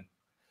single one,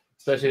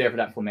 especially there for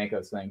that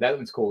flamenco thing. That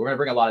one's cool. We're going to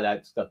bring a lot of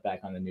that stuff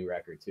back on the new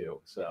record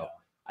too. So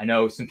I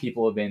know some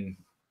people have been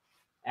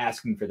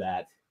asking for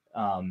that.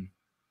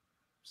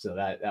 So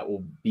that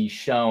will be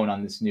shown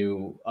on this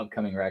new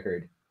upcoming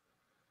record.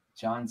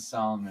 John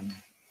Solomon,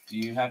 do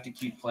you have to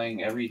keep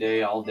playing every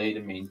day, all day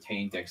to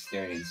maintain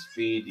dexterity and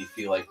speed? Do you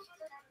feel like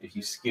if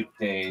you skip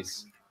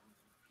days,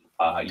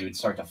 you would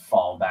start to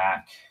fall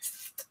back?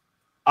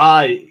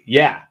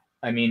 Yeah.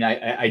 I mean,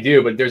 I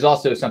do, but there's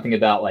also something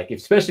about like,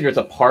 especially if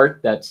there's a part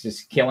that's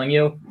just killing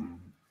you,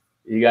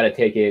 You got to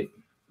take it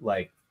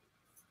like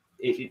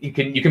you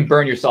can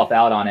burn yourself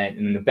out on it,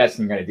 and the best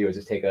thing you're gonna do is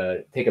just take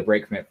a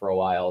break from it for a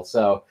while.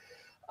 So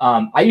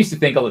I used to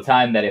think all the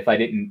time that if I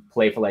didn't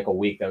play for like a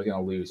week, that I was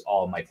gonna lose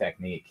all of my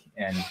technique,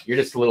 and you're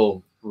just a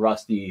little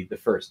rusty the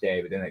first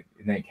day, but then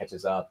it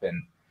catches up.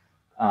 And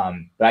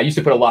but I used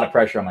to put a lot of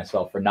pressure on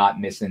myself for not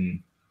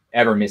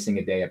ever missing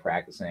a day of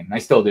practicing. And I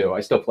still do. I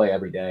still play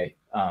every day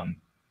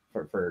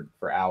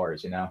for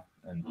hours, you know.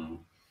 And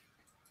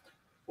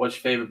what's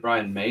your favorite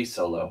Brian May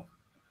solo?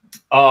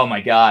 Oh my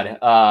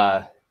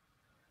God.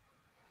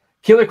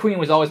 Killer Queen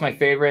was always my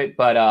favorite,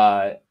 but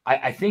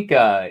I think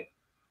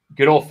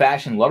good old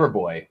fashioned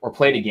Loverboy or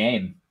Play the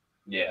Game.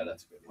 Yeah,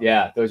 that's a good one.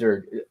 Yeah, those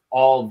are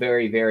all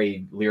very,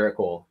 very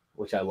lyrical,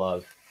 which I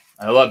love.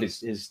 I love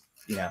his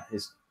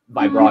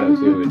vibrato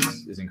too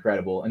is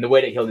incredible, and the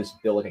way that he'll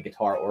just build like a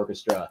guitar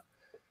orchestra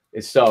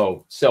is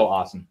so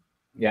awesome.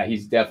 Yeah,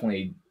 he's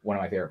definitely one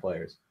of my favorite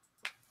players.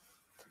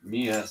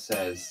 Mia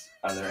says,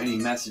 "Are there any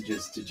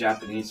messages to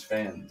Japanese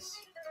fans?"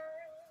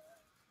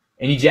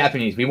 Any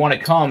Japanese, we want to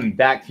come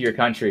back to your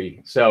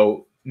country.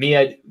 So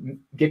Mia,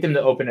 get them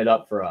to open it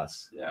up for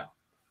us. Yeah,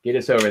 get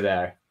us over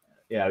there.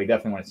 Yeah, we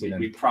definitely want to see them.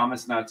 We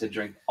promise not to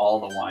drink all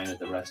the wine at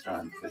the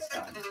restaurant this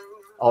time.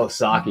 All the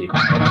sake.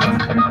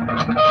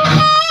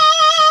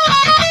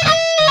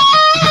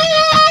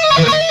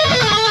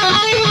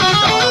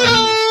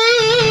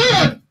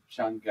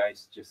 Sean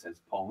Geist just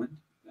says Poland.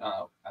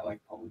 I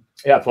like Poland.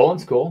 Yeah,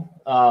 Poland's cool.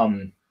 We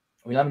don't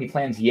have any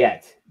plans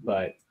yet,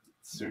 but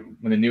soon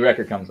when the new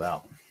record comes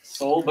out.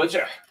 Soul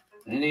Butcher,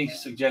 any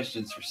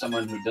suggestions for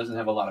someone who doesn't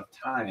have a lot of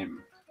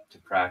time to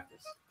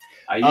practice?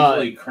 I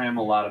usually cram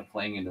a lot of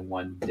playing into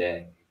one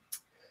day.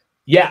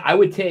 Yeah, I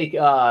would take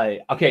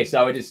okay,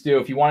 so I would just do,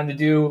 if you wanted to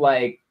do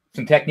like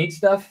some technique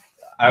stuff,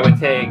 I would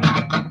take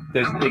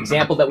the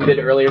example that we did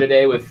earlier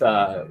today with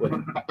the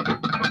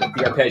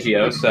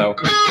arpeggio. So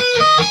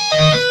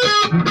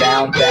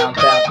down, down,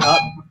 down,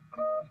 up,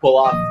 pull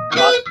off,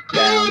 up,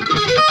 down.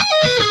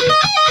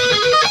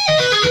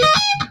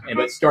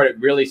 But start it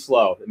really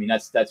slow. I mean,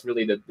 that's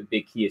really the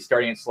big key, is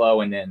starting it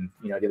slow, and then,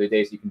 you know, the other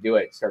days you can do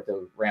it, start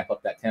to ramp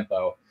up that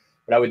tempo.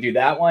 But I would do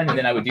that one, and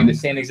then I would do the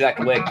same exact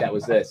lick that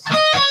was this.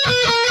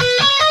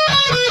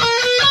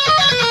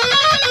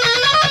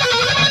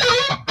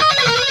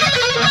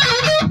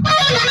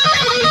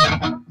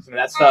 Some of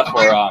that stuff,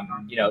 or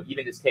you know,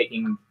 even just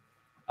taking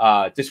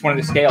just one of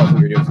the scales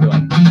we were just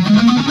doing.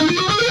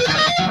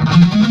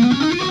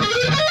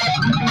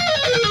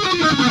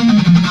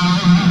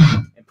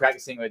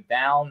 Practicing with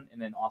down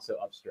and then also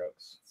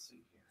upstrokes. Let's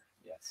see here.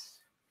 Yes.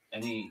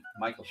 Any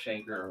Michael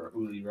Schenker or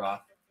Uli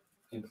Roth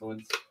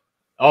influence?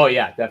 Oh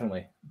yeah,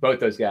 definitely. Both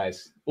those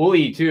guys.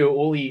 Uli too.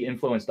 Uli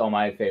influenced all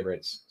my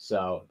favorites.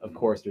 So of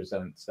course there's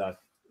some stuff.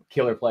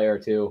 Killer player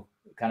too.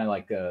 Kind of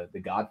like the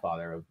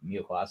godfather of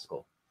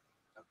neoclassical.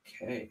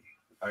 Okay.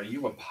 Are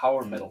you a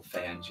power metal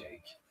fan,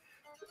 Jake?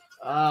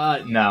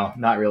 No,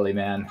 not really,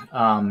 man.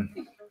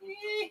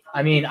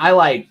 I mean, I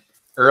like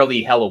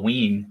early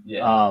Halloween.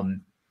 Yeah.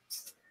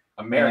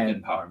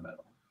 American power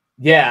metal.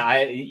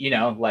 Yeah,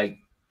 like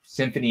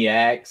Symphony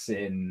X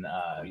and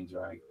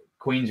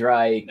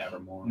Queensryche,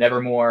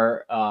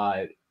 Nevermore,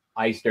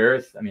 Iced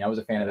Earth. I mean, I was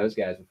a fan of those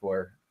guys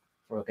before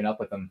hooking up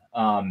with them.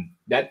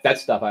 That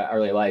stuff I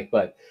really like,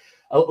 but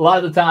a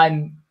lot of the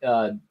time,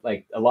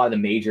 like a lot of the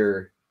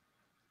major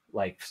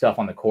like stuff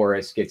on the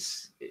chorus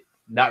gets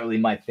not really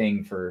my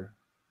thing for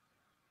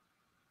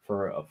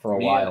a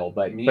while,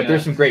 but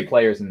there's some great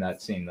players in that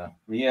scene though.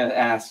 Mia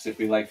asks if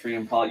we like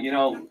Freedom Paul. You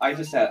know, I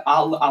just said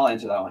I'll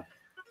answer that one.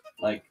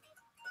 Like,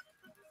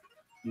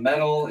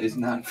 metal is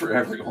not for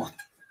everyone.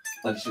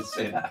 Let's just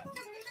say that.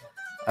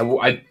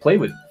 I played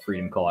with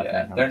Freedom Call.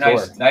 Yeah, they're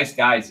nice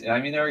guys. I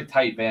mean, they're a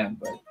tight band,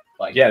 but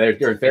like, yeah,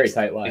 they're very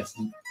tight live.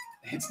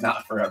 It's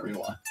not for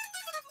everyone.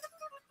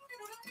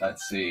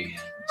 Let's see,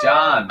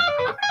 John,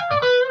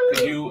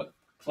 could you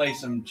play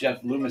some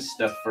Jeff Loomis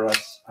stuff for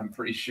us? I'm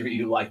pretty sure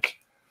you like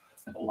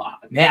a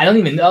lot. Man, I don't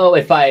even know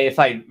if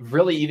I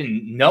really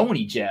even know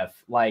any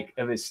Jeff, like,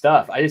 of his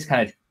stuff. I just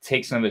kind of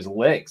take some of his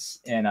licks,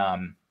 and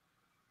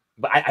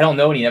but I don't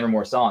know any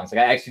Nevermore songs.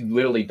 Like, I actually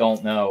literally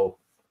don't know.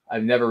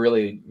 I've never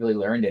really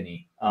learned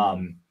any. I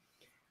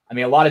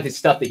mean, a lot of his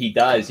stuff that he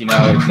does, you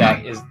know,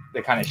 is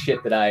the kind of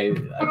shit that I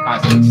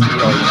constantly steal,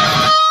 you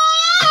know.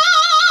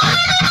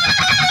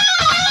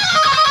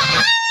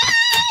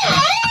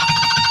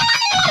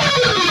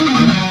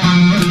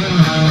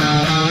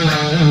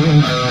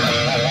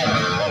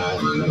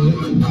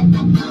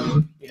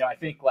 You know, I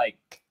think like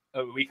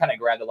we kind of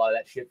grabbed a lot of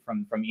that shit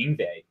from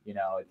Yngwie, you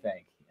know, I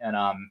think,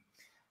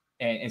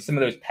 and some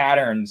of those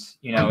patterns,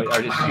 you know,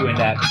 are just doing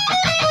that,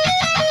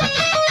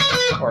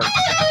 or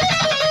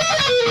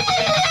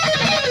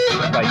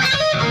like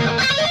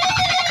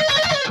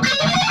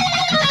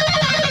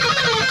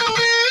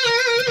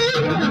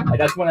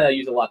that's one that I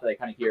use a lot, that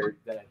I hear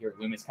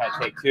Loomis kind of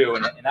take too,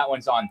 and that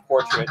one's on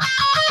Portrait.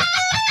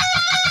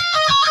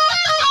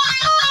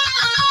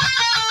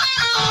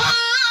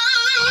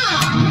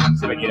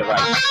 See if I get it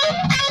right.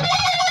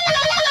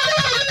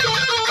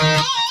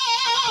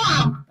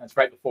 It's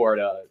right before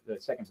the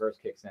second verse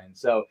kicks in.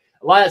 So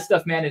a lot of that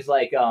stuff, man, is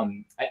like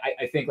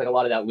I think like a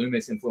lot of that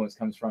Loomis influence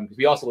comes from, because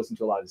we also listen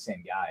to a lot of the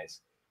same guys.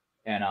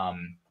 And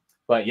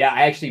but yeah,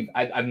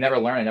 I've never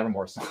learned an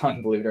Evermore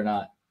song, believe it or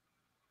not.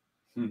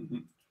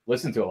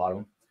 Listen to a lot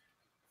of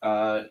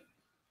them.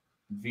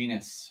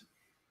 Venus,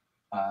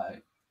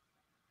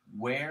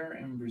 where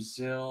in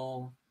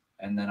Brazil?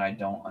 And then I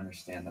don't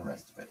understand the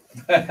rest of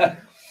it.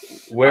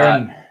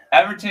 Where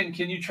Everton,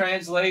 can you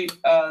translate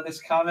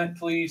this comment,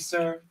 please,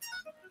 sir?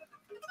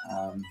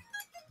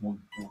 We'll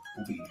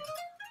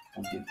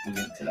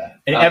get to that.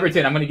 And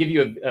Everton, I'm going to give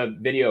you a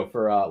video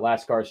for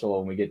Last Car Solo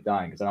when we get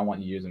done, because I don't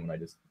want you using what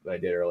I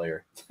did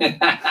earlier.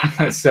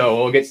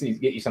 So we'll get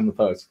you some of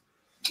the posts.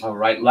 All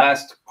right,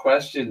 last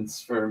questions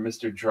for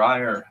Mr.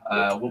 Dreyer.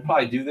 We'll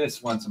probably do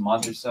this once a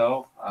month or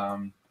so.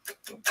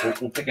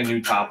 We'll pick a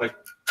new topic.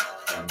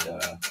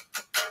 And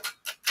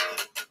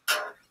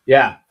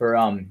yeah, for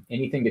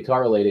anything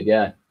guitar related,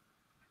 yeah.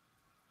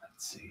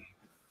 Let's see.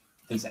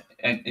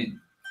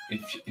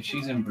 If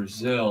she's in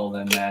Brazil,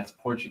 then that's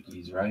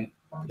Portuguese, right?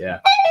 Yeah.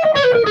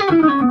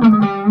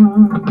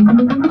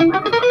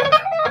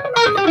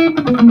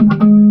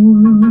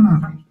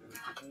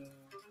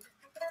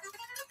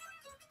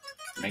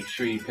 Make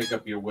sure you pick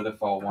up your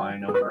Witherfall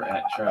wine over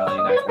at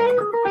Charlie.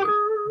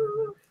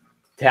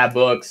 Tab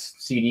books,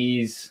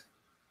 CDs,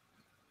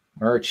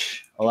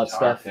 merch, all that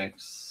stuff.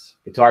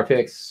 Guitar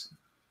picks.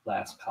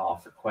 Last call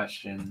for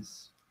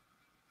questions.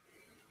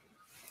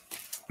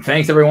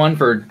 Thanks everyone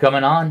for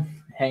coming on,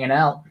 hanging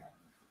out.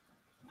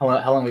 How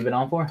long have we been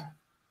on for?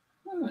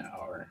 An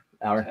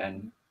hour.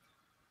 10.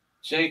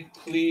 Jake,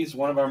 please,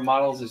 one of our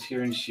models is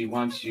here and she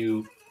wants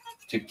you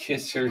to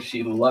kiss her.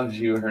 She loves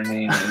you. Her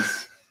name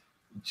is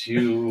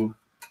Ju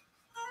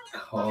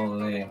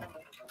Cole.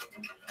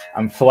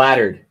 I'm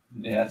flattered.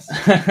 Yes.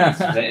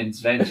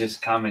 Sven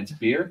just comments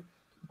beer.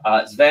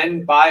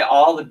 Sven, buy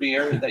all the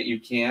beer that you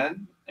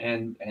can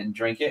and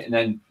drink it, and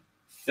then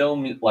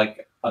film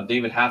like a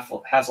David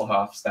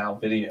Hasselhoff style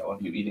video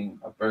of you eating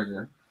a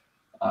burger.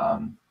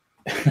 And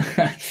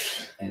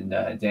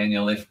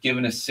Daniel, if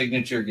given a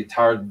signature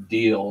guitar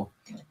deal,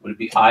 would it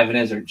be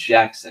Ibanez or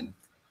Jackson?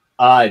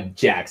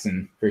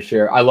 Jackson for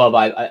sure. I love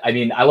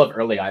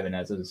early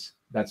Ibanez's.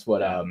 That's what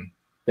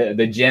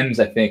the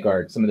gems I think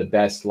are some of the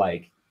best,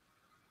 like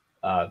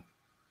I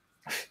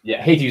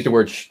hate to use the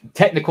word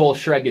technical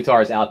shred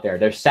guitars out there.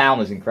 Their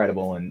sound is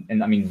incredible,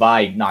 and I mean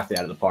Vi knocked it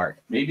out of the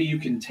park. Maybe you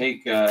can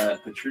take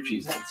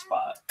Petrucci's old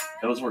spot.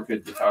 Those were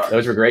good guitars.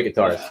 Those were great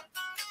guitars. Yeah.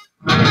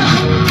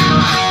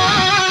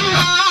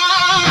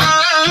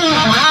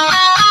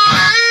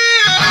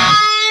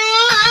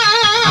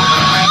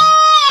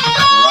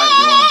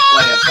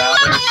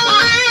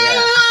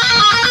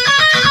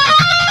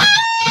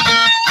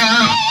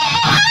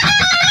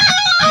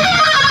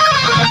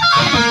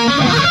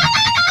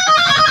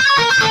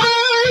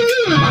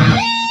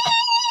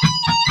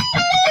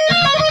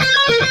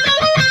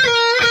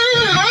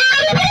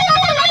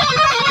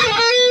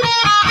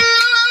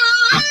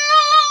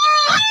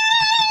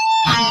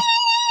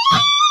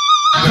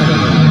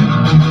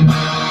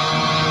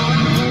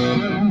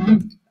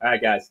 All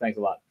right, guys. Thanks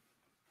a lot.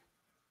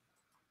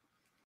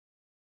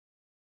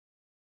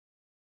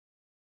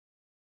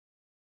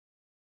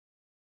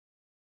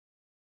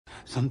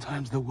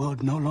 Sometimes the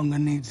world no longer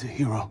needs a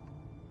hero.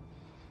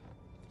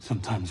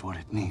 Sometimes what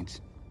it needs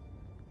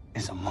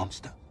is a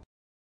monster.